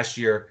fruitful last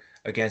year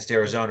against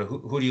Arizona,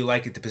 who do you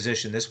like at the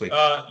position this week?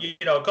 A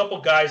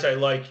couple guys I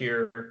like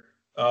here.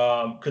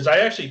 Because I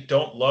actually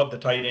don't love the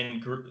tight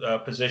end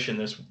position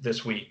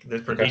this week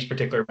for these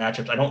particular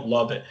matchups. I don't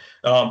love it,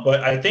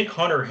 but I think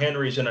Hunter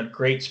Henry's in a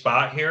great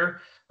spot here.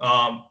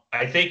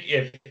 I think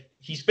if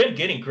he's been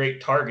getting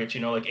great targets,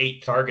 like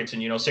 8 targets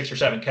and 6 or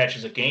 7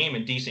 catches a game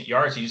and decent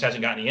yards, he just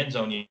hasn't gotten the end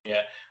zone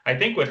yet. I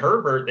think with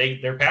Herbert,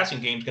 their passing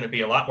game is going to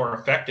be a lot more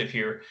effective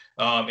here,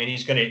 and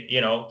he's going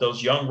to,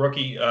 those young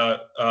rookie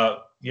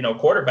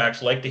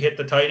quarterbacks like to hit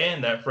the tight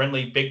end, that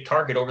friendly big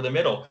target over the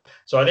middle.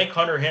 So I think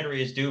Hunter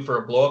Henry is due for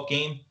a blow-up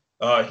game.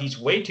 He's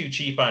way too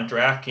cheap on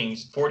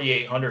DraftKings.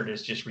 4,800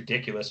 is just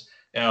ridiculous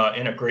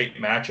in a great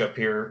matchup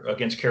here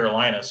against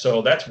Carolina.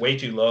 So that's way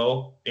too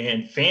low.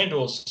 And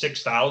FanDuel's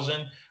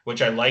 6,000,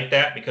 which I like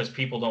that because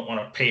people don't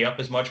want to pay up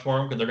as much for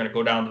him because they're going to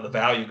go down to the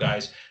value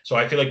guys. So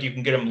I feel like you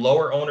can get him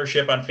lower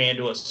ownership on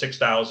FanDuel at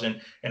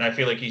 6,000, and I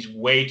feel like he's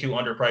way too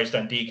underpriced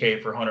on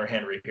DK for Hunter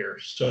Henry here.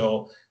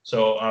 So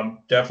I'm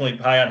definitely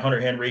high on Hunter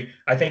Henry.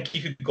 I think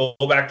you could go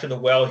back to the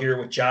well here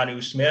with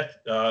Jonnu Smith.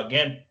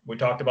 Again, we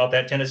talked about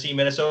that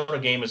Tennessee-Minnesota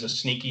game as a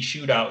sneaky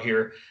shootout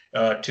here.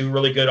 2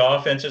 really good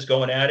offenses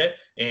going at it.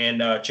 And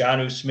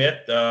Jonnu Smith,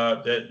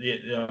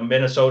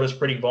 Minnesota's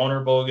pretty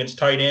vulnerable against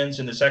tight ends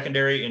in the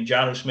secondary, and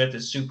Jonnu Smith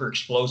is super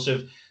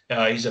explosive.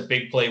 He's a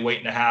big play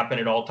waiting to happen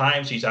at all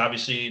times. He's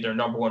obviously their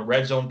number 1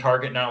 red zone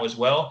target now as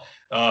well.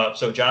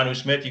 So Jonnu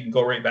Smith, you can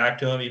go right back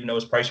to him, even though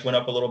his price went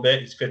up a little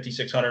bit. He's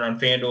 5,600 on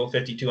FanDuel,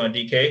 52 on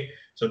DK.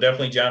 So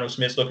definitely Jonnu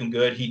Smith's looking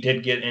good. He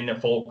did get into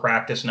full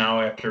practice now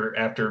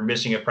after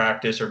missing a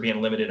practice or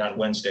being limited on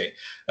Wednesday.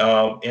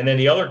 And then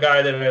the other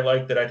guy that I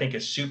like that I think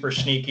is super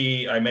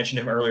sneaky, I mentioned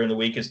him earlier in the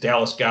week, is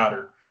Dallas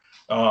Goedert.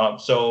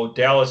 So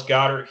Dallas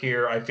Goedert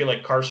here, I feel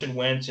like Carson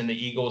Wentz and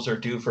the Eagles are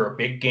due for a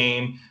big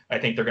game. I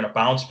think they're going to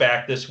bounce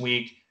back this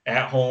week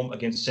at home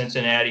against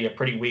Cincinnati, a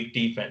pretty weak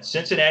defense.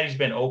 Cincinnati's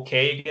been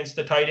okay against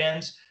the tight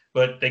ends,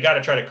 but they got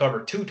to try to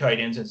cover 2 tight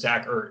ends and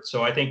Zach Ertz.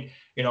 So I think,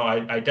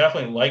 I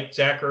definitely like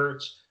Zach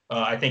Ertz.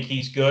 I think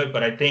he's good,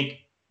 but I think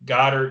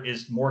Goddard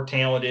is more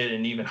talented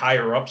and even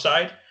higher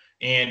upside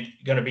and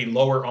going to be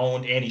lower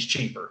owned, and he's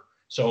cheaper.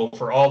 So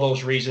for all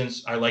those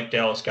reasons, I like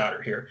Dallas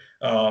Goedert here.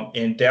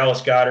 And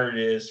Dallas Goedert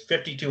is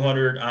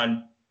 5,200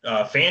 on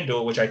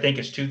FanDuel, which I think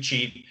is too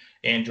cheap,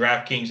 and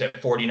DraftKings at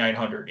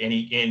 4,900. And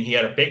he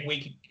had a big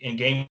week in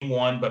game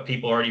 1, but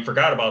people already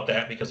forgot about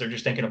that because they're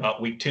just thinking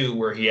about week 2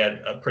 where he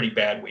had a pretty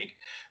bad week.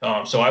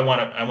 So I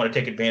want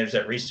to take advantage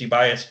of that recency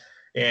bias.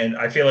 And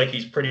I feel like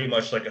he's pretty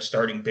much like a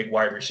starting big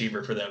wide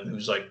receiver for them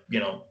who's like,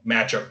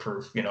 matchup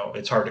proof.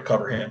 It's hard to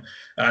cover him.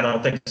 I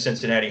don't think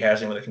Cincinnati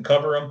has anyone that can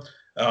cover him.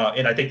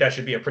 And I think that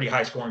should be a pretty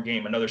high scoring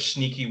game. Another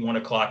sneaky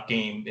 1:00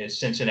 game is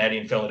Cincinnati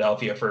and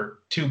Philadelphia for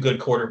 2 good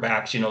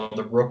quarterbacks,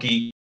 the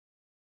rookie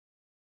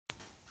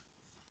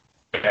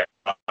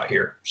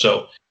here.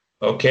 So,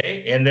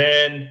 okay. And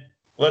then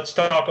let's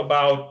talk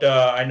about,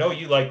 I know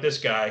you like this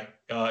guy.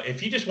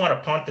 if you just want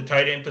to punt the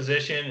tight end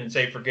position and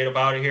say forget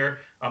about it here,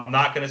 I'm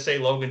not going to say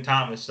Logan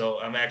Thomas. So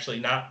I'm actually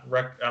not.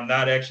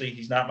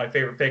 He's not my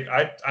favorite pick.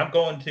 I'm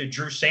going to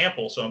Drew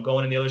Sample. So I'm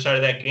going on the other side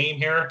of that game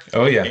here.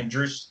 Oh yeah. And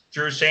Drew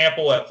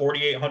Sample at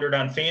 4,800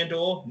 on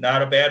FanDuel,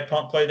 not a bad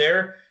punt play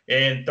there,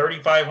 and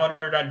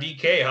 3,500 on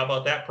DK. How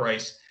about that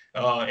price?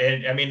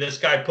 And I mean, this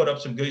guy put up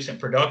some decent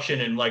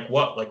production in like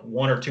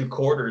 1 or 2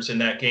 quarters in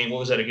that game. What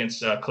was that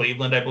against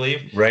Cleveland, I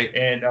believe? Right.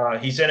 And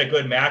he's in a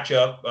good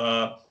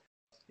matchup.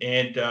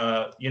 And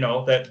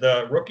that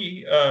the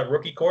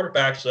rookie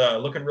quarterback's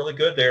looking really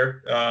good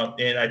there.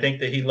 And I think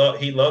that he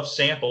loves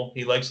Sample.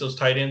 He likes those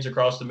tight ends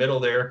across the middle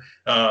there.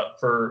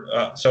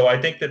 So I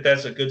think that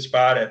that's a good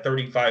spot at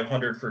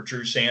 3,500 for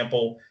Drew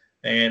Sample.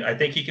 And I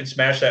think he can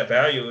smash that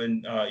value.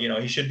 And,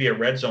 he should be a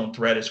red zone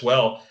threat as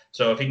well.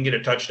 So if he can get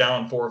a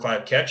touchdown, 4 or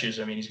 5 catches,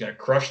 I mean, he's going to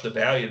crush the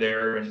value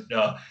there. And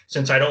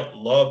since I don't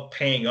love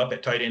paying up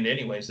at tight end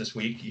anyways this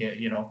week,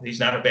 he's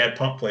not a bad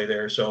punt play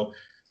there. So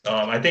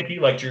I think you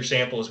like Drew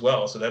Sample as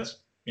well. So that's,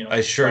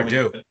 I sure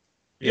do.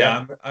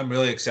 Yeah, I'm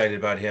really excited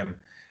about him.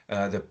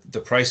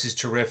 The price is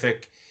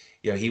terrific.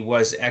 He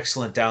was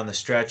excellent down the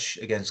stretch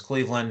against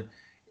Cleveland.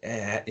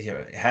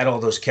 Had all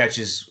those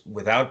catches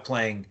without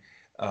playing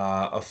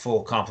a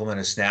full complement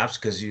of snaps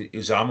because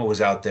Uzomah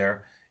was out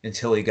there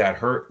until he got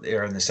hurt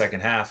there in the second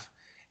half.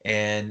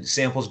 And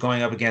Sample's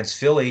going up against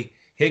Philly.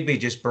 Higbee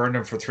just burned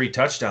him for 3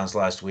 touchdowns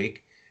last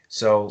week.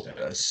 So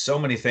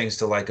many things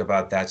to like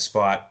about that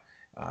spot.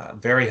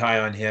 Very high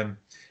on him.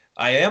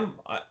 I am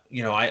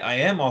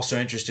also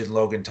interested in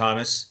Logan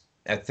Thomas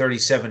at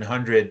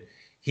 3,700.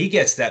 He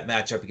gets that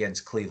matchup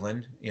against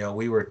Cleveland.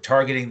 We were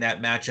targeting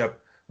that matchup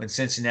when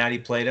Cincinnati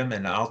played him,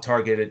 and I'll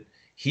target it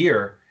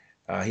here.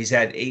 He's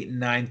had 8 and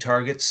 9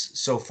 targets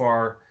so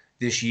far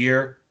this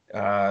year.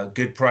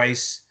 Good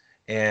price,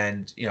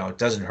 and it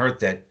doesn't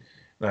hurt that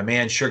my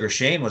man Sugar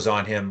Shane was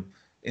on him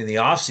in the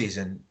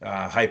offseason,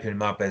 hyping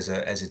him up as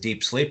a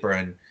deep sleeper,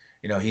 and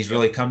he's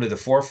really come to the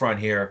forefront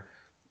here.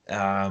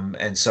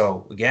 And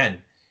so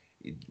again,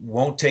 it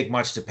won't take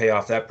much to pay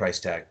off that price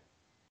tag.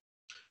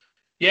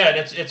 Yeah, and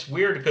it's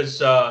weird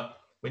because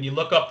when you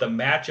look up the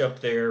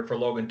matchup there for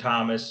Logan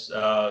Thomas,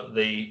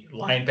 the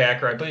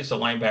linebacker, I believe it's the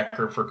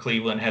linebacker for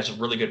Cleveland, has a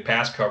really good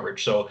pass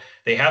coverage. So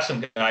they have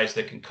some guys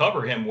that can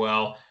cover him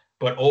well,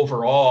 but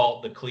overall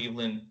the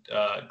Cleveland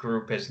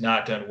group has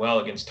not done well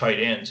against tight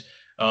ends.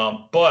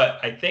 But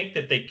I think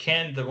that they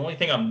can. The only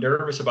thing I'm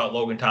nervous about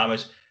Logan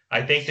Thomas,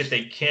 I think that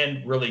they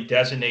can really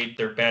designate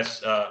their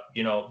best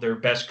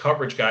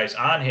coverage guys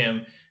on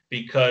him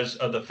because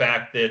of the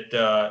fact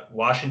that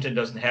Washington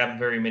doesn't have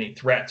very many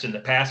threats in the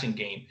passing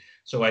game.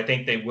 So I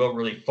think they will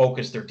really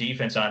focus their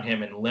defense on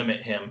him and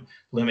limit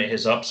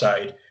his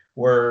upside.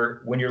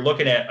 Where when you're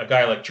looking at a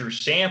guy like Drew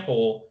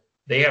Sample,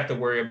 they have to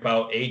worry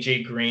about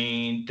AJ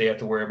Green. They have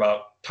to worry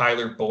about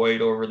Tyler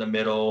Boyd over the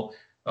middle.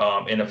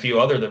 And a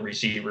few other the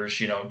receivers,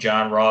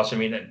 John Ross. I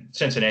mean,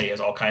 Cincinnati has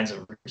all kinds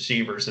of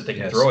receivers that they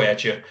can throw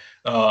at you.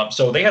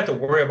 So they have to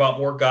worry about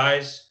more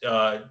guys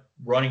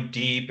running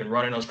deep and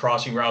running those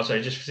crossing routes.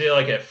 I just feel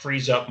like it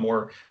frees up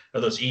more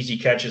of those easy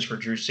catches for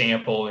Drew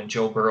Sample, and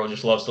Joe Burrow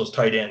just loves those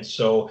tight ends.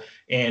 So,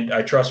 and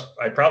I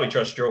probably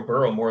trust Joe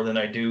Burrow more than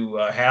I do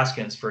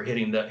Haskins for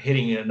hitting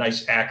a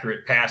nice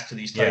accurate pass to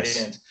these tight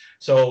ends.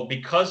 So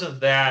because of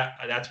that,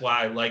 that's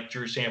why I like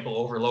Drew Sample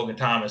over Logan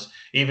Thomas,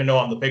 even though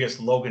I'm the biggest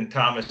Logan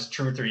Thomas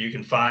truther you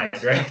can find,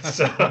 right?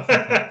 So,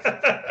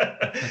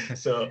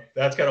 so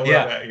that's kind of where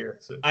I'm at here.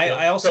 So,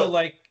 I also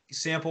like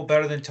Sample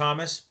better than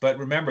Thomas, but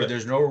remember,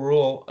 there's no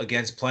rule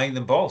against playing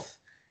them both.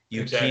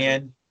 You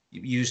can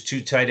use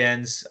 2 tight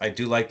ends. I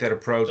do like that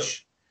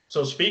approach.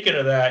 So speaking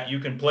of that, you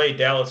can play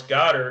Dallas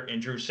Goedert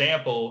and Drew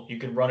Sample. You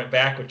can run it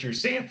back with Drew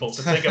Sample.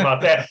 So think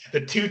about that.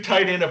 The 2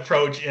 tight end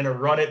approach and a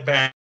run it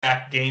back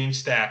game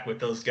stack with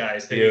those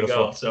guys. There you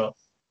go. So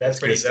that's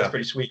pretty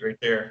sweet right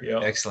there. Yeah.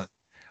 Excellent.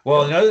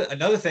 Well,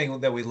 another thing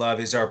that we love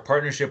is our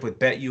partnership with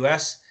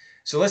BetUS.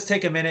 So let's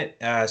take a minute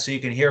so you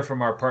can hear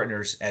from our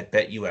partners at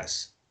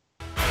BetUS.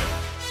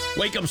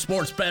 Wake up,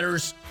 sports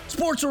bettors.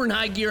 Sports are in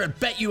high gear at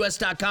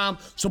BetUS.com,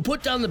 so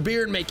put down the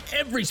beer and make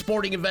every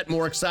sporting event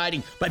more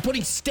exciting by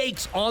putting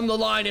stakes on the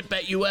line at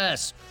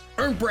BetUS.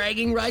 Earn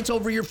bragging rights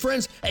over your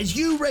friends as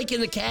you rake in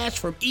the cash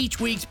from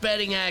each week's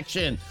betting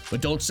action.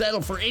 But don't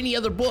settle for any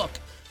other book.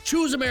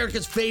 Choose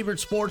America's favorite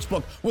sports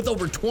book with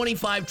over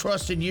 25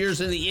 trusted years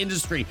in the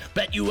industry,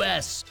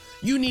 BetUS.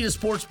 You need a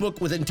sports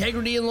book with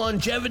integrity and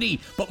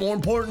longevity, but more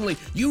importantly,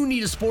 you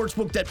need a sports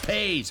book that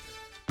pays.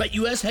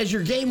 BetUS has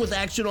your game with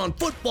action on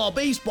football,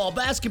 baseball,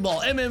 basketball,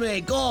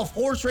 MMA, golf,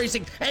 horse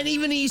racing, and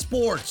even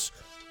esports.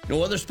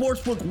 No other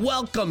sportsbook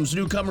welcomes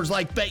newcomers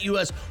like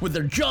BetUS with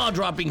their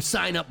jaw-dropping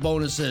sign-up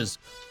bonuses.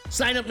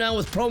 Sign up now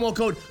with promo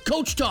code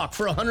CoachTalk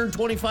for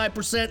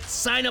 125%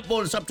 sign-up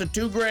bonus up to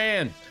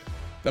 $2,000.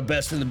 The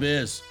best in the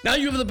biz. Now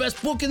you have the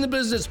best book in the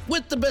business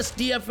with the best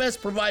DFS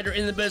provider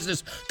in the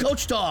business,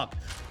 Coach Talk.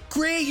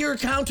 Create your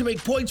account to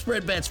make point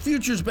spread bets,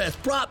 futures bets,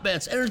 prop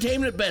bets,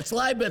 entertainment bets,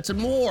 live bets, and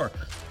more.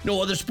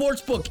 No other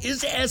sportsbook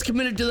is as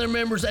committed to their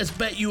members as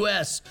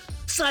BetUS.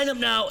 Sign up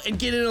now and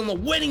get in on the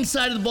winning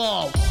side of the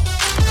ball.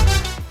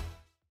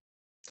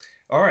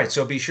 All right,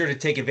 so be sure to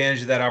take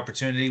advantage of that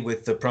opportunity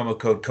with the promo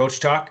code Coach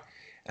Talk.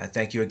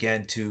 Thank you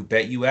again to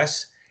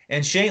BetUS.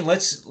 And Shane,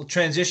 let's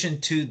transition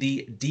to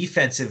the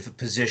defensive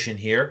position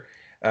here.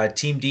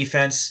 Team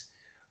defense.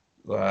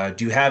 Do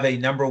you have a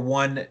number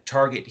one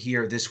target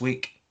here this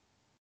week?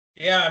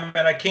 Yeah, I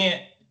mean,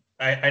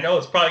 I know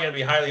it's probably going to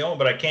be highly owned,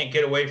 but I can't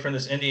get away from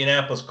this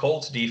Indianapolis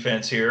Colts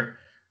defense here.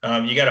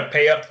 You got to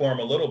pay up for them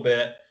a little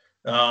bit.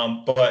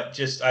 But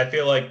just, I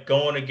feel like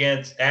going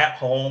against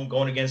Sam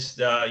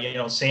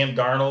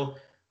Darnold,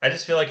 I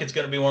just feel like it's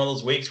going to be one of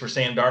those weeks where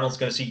Sam Darnold's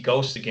going to see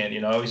ghosts again.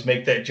 I always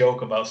make that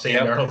joke about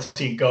Sam Darnold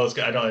seeing ghosts.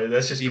 I don't know.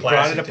 That's just he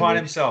brought it upon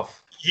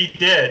himself. He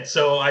did.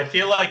 So I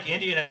feel like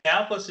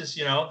Indianapolis is,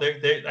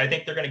 I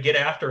think they're going to get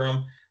after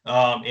him.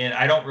 And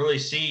I don't really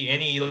see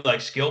any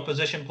like skill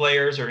position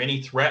players or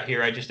any threat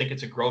here. I just think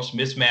it's a gross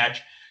mismatch.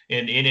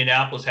 And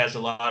Indianapolis has a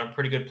lot of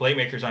pretty good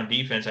playmakers on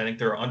defense. I think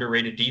they're an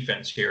underrated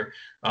defense here.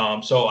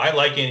 So I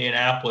like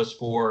Indianapolis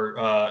for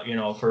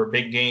a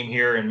big game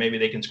here, and maybe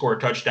they can score a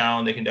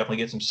touchdown. They can definitely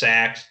get some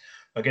sacks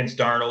against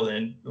Darnold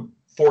and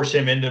force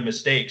him into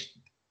mistakes.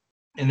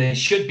 And they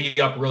should be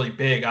up really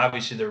big.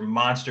 Obviously, they're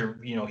monster,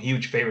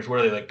 huge favorites.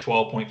 What are they, like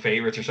 12-point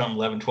favorites or something,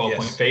 11,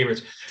 12-point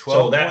favorites?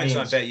 12 points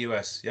on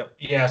BetUS. Yep.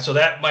 Yeah, so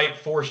that might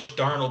force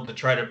Darnold to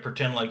try to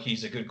pretend like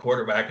he's a good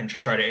quarterback and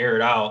try to air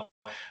it out,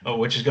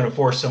 which is going to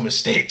force some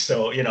mistakes.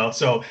 So,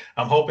 so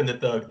I'm hoping that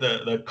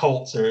the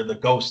Colts or the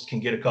Ghost can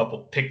get a couple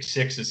pick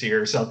sixes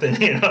here or something,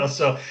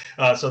 So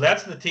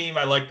that's the team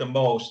I like the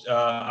most.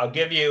 I'll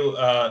give you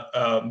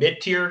a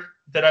mid-tier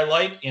that I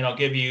like, and I'll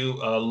give you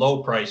a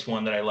low price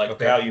one that I like,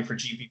 value for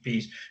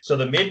GPPs. So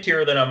the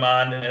mid-tier that I'm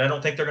on, and I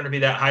don't think they're going to be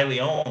that highly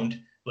owned.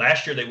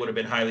 Last year they would have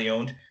been highly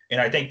owned, and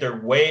I think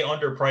they're way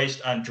underpriced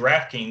on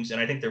DraftKings,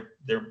 and I think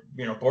they're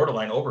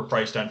borderline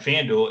overpriced on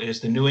FanDuel, is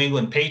the New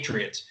England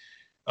Patriots.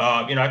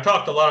 I've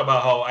talked a lot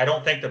about how I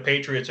don't think the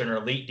Patriots are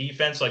an elite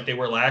defense like they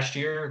were last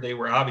year. They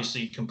were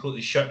obviously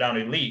completely shut down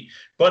elite,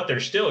 but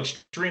they're still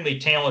extremely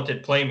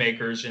talented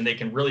playmakers, and they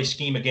can really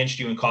scheme against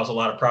you and cause a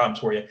lot of problems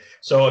for you.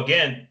 So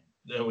again,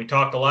 we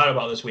talked a lot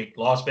about this week.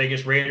 Las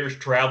Vegas Raiders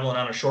traveling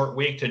on a short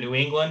week to New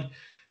England.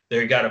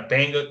 They've got a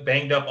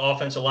banged up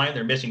offensive line.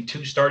 They're missing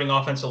 2 starting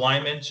offensive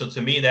linemen. So to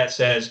me, that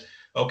says,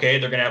 okay,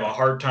 they're going to have a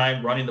hard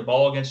time running the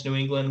ball against New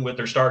England with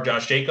their star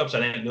Josh Jacobs. I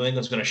think New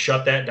England's going to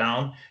shut that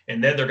down,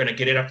 and then they're going to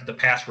get it after the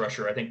pass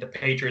rusher. I think the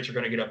Patriots are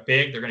going to get up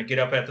big. They're going to get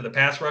up after the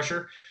pass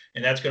rusher,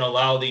 and that's going to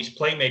allow these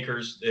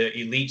playmakers, the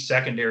elite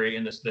secondary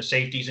and the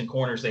safeties and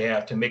corners they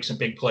have, to make some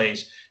big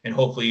plays and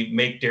hopefully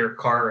make Derek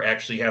Carr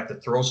actually have to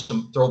throw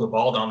the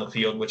ball down the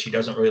field, which he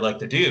doesn't really like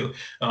to do,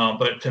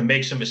 but to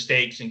make some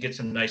mistakes and get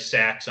some nice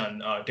sacks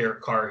on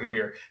Derek Carr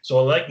here. So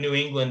I like New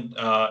England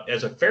I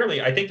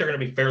think they're going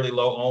to be fairly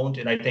low owned,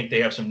 and I think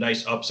they have some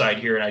nice upside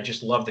here, and I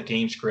just love the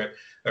game script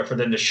for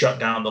them to shut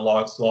down the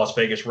Las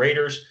Vegas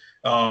Raiders.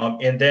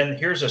 And then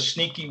here's a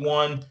sneaky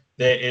one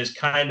that is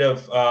kind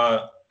of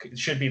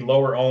should be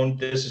lower owned.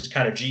 This is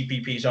kind of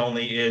GPPs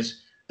only,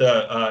 is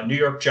the New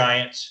York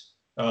Giants.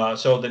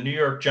 So the New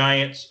York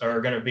Giants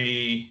are going to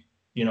be,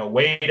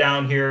 way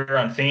down here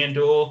on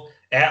FanDuel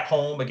at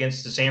home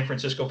against the San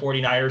Francisco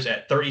 49ers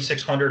at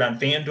 $3,600 on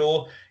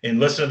FanDuel. And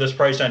listen to this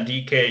price on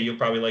DK. You'll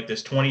probably like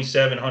this,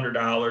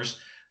 $2,700.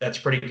 That's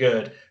pretty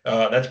good.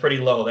 That's pretty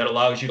low. That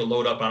allows you to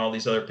load up on all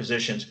these other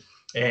positions.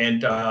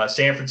 And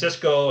San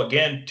Francisco,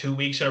 again, 2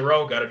 weeks in a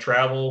row, got to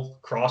travel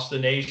across the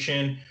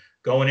nation.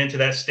 Going into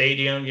that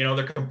stadium,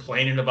 they're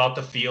complaining about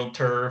the field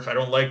turf. I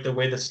don't like the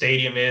way the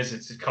stadium is.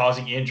 It's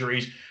causing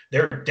injuries.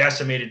 They're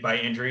decimated by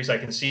injuries. I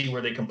can see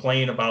where they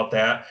complain about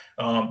that.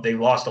 They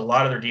lost a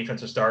lot of their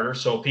defensive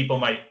starters. So people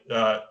might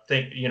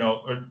think,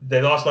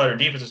 they lost a lot of their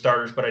defensive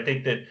starters, but I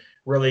think that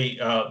really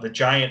the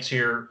Giants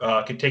here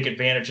could take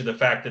advantage of the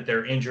fact that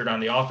they're injured on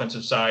the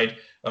offensive side.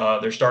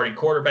 They're starting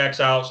quarterbacks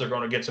out, so they're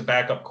going to get some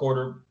backup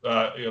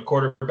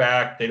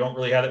quarterback. They don't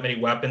really have that many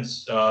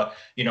weapons.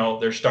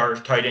 Their star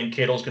tight end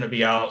Kittle's going to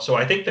be out. So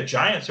I think the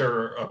Giants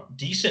are a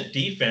decent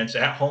defense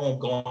at home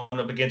going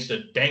up against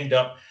a banged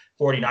up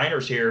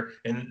 49ers here,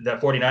 and the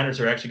 49ers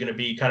are actually going to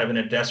be kind of in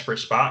a desperate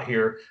spot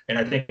here, and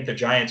I think the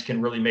Giants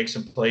can really make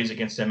some plays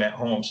against them at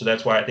home. So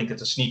that's why I think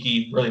it's a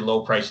sneaky, really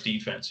low-priced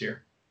defense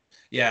here.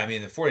 Yeah, I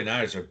mean, the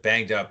 49ers are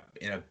banged up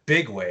in a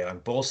big way on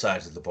both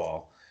sides of the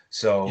ball.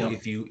 So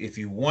if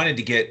you wanted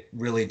to get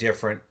really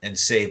different and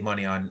save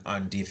money on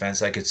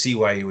defense, I could see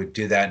why you would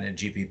do that in a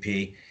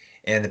GPP.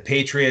 And the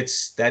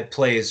Patriots, that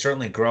play is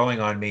certainly growing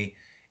on me,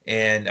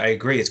 and I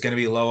agree it's going to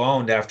be low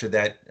owned after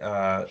that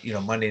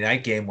Monday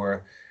night game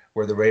where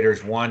the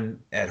Raiders won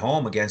at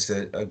home against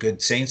a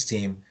good Saints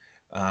team,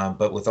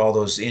 but with all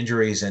those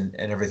injuries and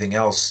everything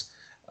else,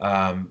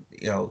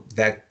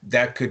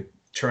 that could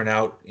turn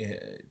out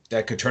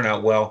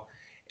well.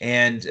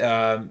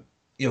 And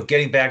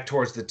getting back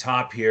towards the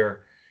top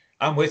here,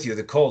 I'm with you.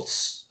 The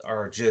Colts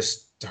are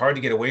just it's hard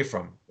to get away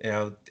from,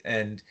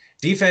 and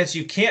defense,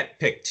 you can't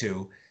pick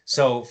two.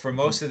 So for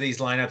most of these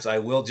lineups, I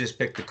will just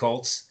pick the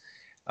Colts.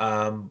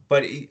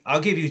 But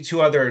I'll give you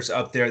two others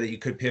up there that you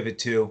could pivot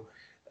to.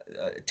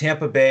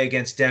 Tampa Bay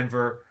against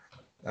Denver.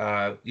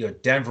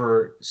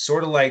 Denver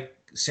sort of like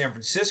San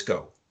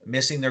Francisco,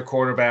 missing their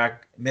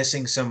quarterback,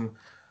 missing some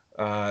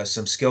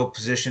skill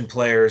position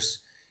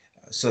players.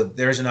 So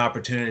there's an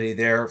opportunity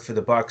there for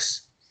the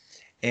Bucs.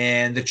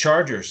 And the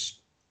Chargers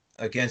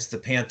against the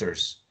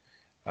Panthers.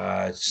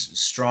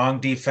 Strong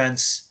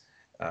defense.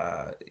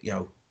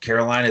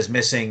 Carolina is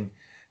missing,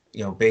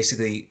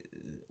 basically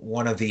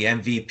one of the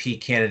MVP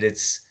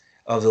candidates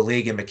of the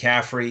league in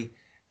McCaffrey.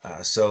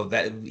 So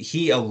that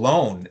he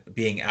alone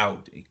being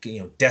out,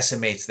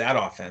 decimates that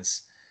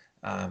offense.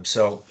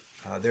 So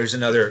there's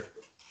another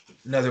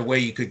way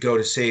you could go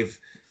to save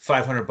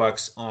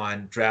 $500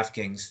 on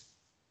DraftKings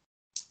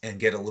and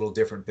get a little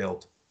different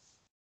build.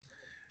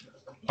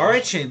 All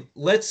right, Shane,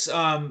 let's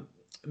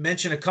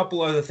mention a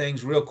couple other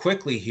things real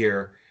quickly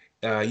here.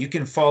 You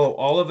can follow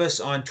all of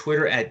us on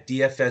Twitter at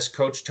DFS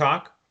Coach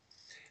Talk.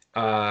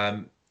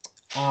 On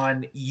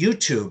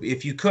YouTube,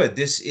 if you could.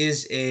 This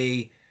is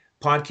a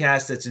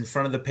podcast that's in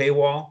front of the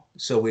paywall,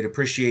 so we'd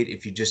appreciate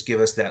if you just give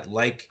us that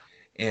like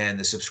and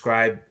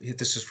hit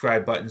the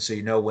subscribe button so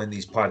you know when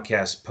these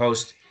podcasts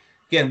post.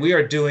 Again, we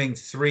are doing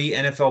 3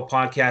 NFL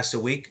podcasts a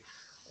week.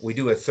 We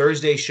do a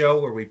Thursday show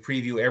where we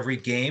preview every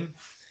game.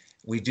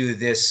 We do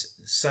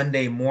this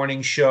Sunday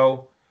morning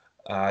show.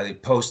 They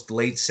post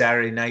late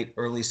Saturday night,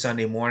 early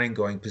Sunday morning,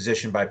 going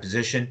position by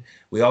position.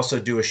 We also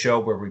do a show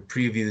where we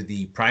preview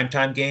the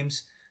primetime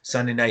games,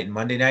 Sunday night and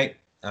Monday night.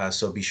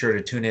 So be sure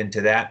to tune in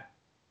to that.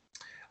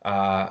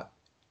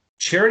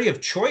 Charity of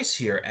choice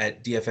here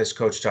at DFS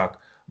Coach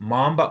Talk,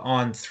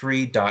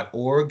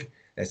 mambaon3.org.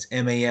 That's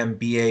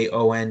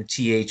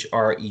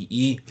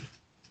MAMBAONTHREE.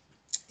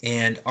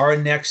 And our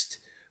next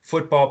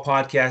football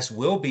podcast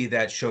will be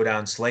that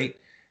showdown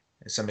slate.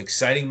 Some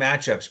exciting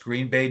matchups: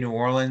 Green Bay, New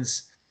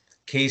Orleans,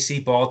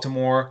 KC,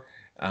 Baltimore.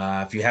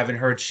 If you haven't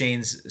heard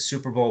Shane's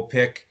Super Bowl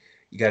pick,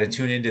 you got to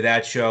tune into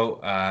that show,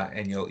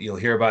 and you'll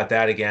hear about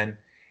that again.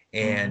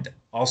 And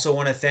also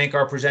want to thank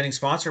our presenting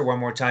sponsor one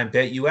more time,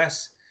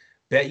 BetUS,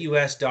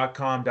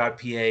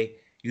 betus.com.pa.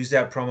 Use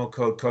that promo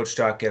code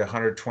CoachTalk, get a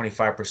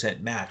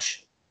 125%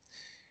 match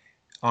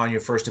on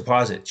your first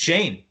deposit.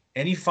 Shane,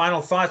 any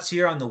final thoughts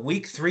here on the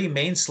Week 3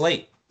 main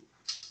slate?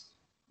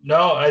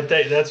 No, I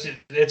think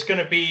it's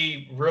going to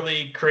be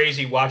really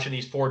crazy watching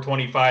these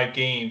 425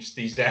 games,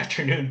 these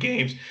afternoon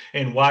games,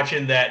 and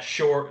watching the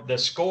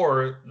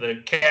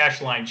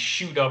cash line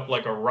shoot up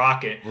like a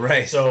rocket.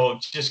 Right. So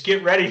just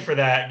get ready for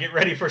that. Get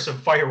ready for some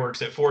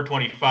fireworks at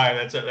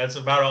 425. That's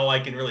about all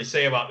I can really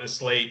say about this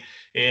slate,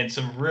 and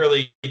some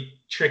really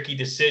tricky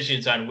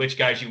decisions on which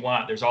guys you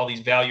want. There's all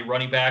these value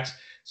running backs.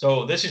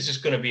 So this is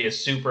just going to be a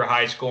super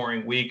high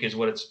scoring week is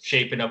what it's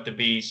shaping up to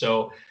be.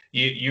 So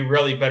you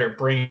really better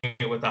bring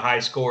it with a high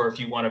score if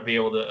you want to be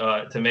able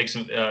to make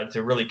some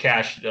to really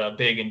cash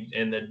big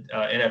in the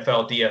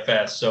NFL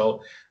DFS.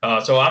 So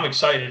I'm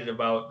excited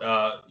about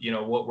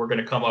what we're going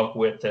to come up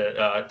with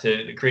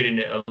to creating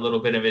a little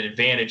bit of an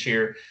advantage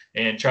here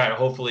and try to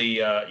hopefully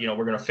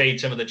we're going to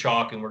fade some of the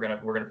chalk and we're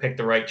going to pick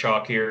the right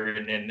chalk here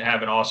and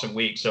have an awesome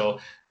week. So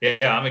yeah,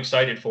 I'm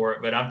excited for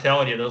it. But I'm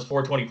telling you, those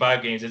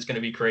 425 games, it's going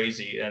to be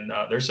crazy, and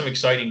there's some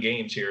exciting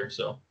games here.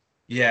 So.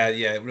 Yeah,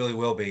 it really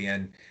will be.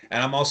 And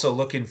I'm also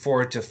looking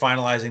forward to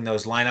finalizing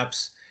those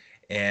lineups.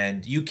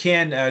 And you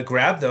can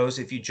grab those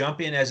if you jump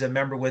in as a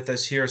member with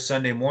us here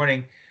Sunday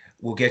morning.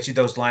 We'll get you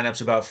those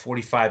lineups about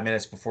 45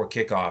 minutes before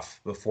kickoff,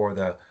 before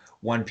the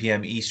 1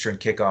 p.m. Eastern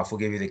kickoff. We'll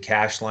give you the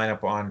cash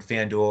lineup on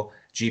FanDuel,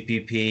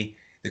 GPP,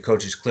 the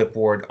coach's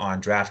clipboard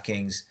on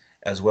DraftKings,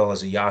 as well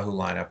as a Yahoo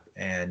lineup.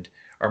 And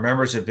our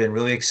members have been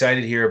really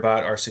excited here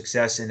about our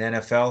success in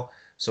NFL.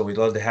 So we'd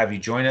love to have you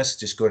join us.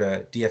 Just go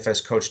to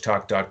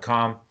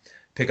dfscoachtalk.com,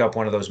 pick up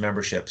one of those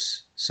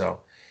memberships.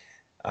 So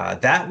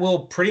that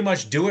will pretty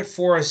much do it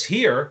for us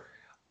here.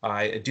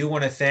 I do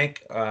want to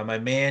thank my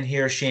man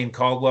here, Shane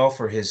Caldwell,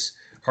 for his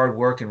hard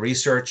work and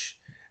research.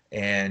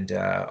 And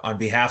on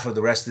behalf of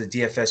the rest of the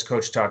DFS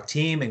Coach Talk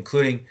team,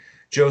 including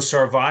Joe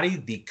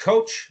Sarvadi, the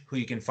coach, who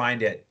you can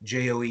find at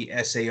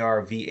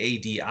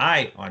JoeSarvadi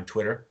on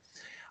Twitter,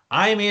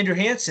 I am Andrew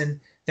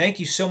Hansen.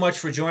 Thank you so much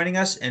for joining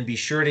us, and be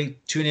sure to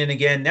tune in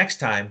again next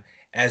time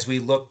as we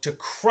look to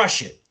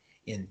crush it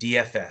in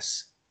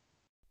DFS.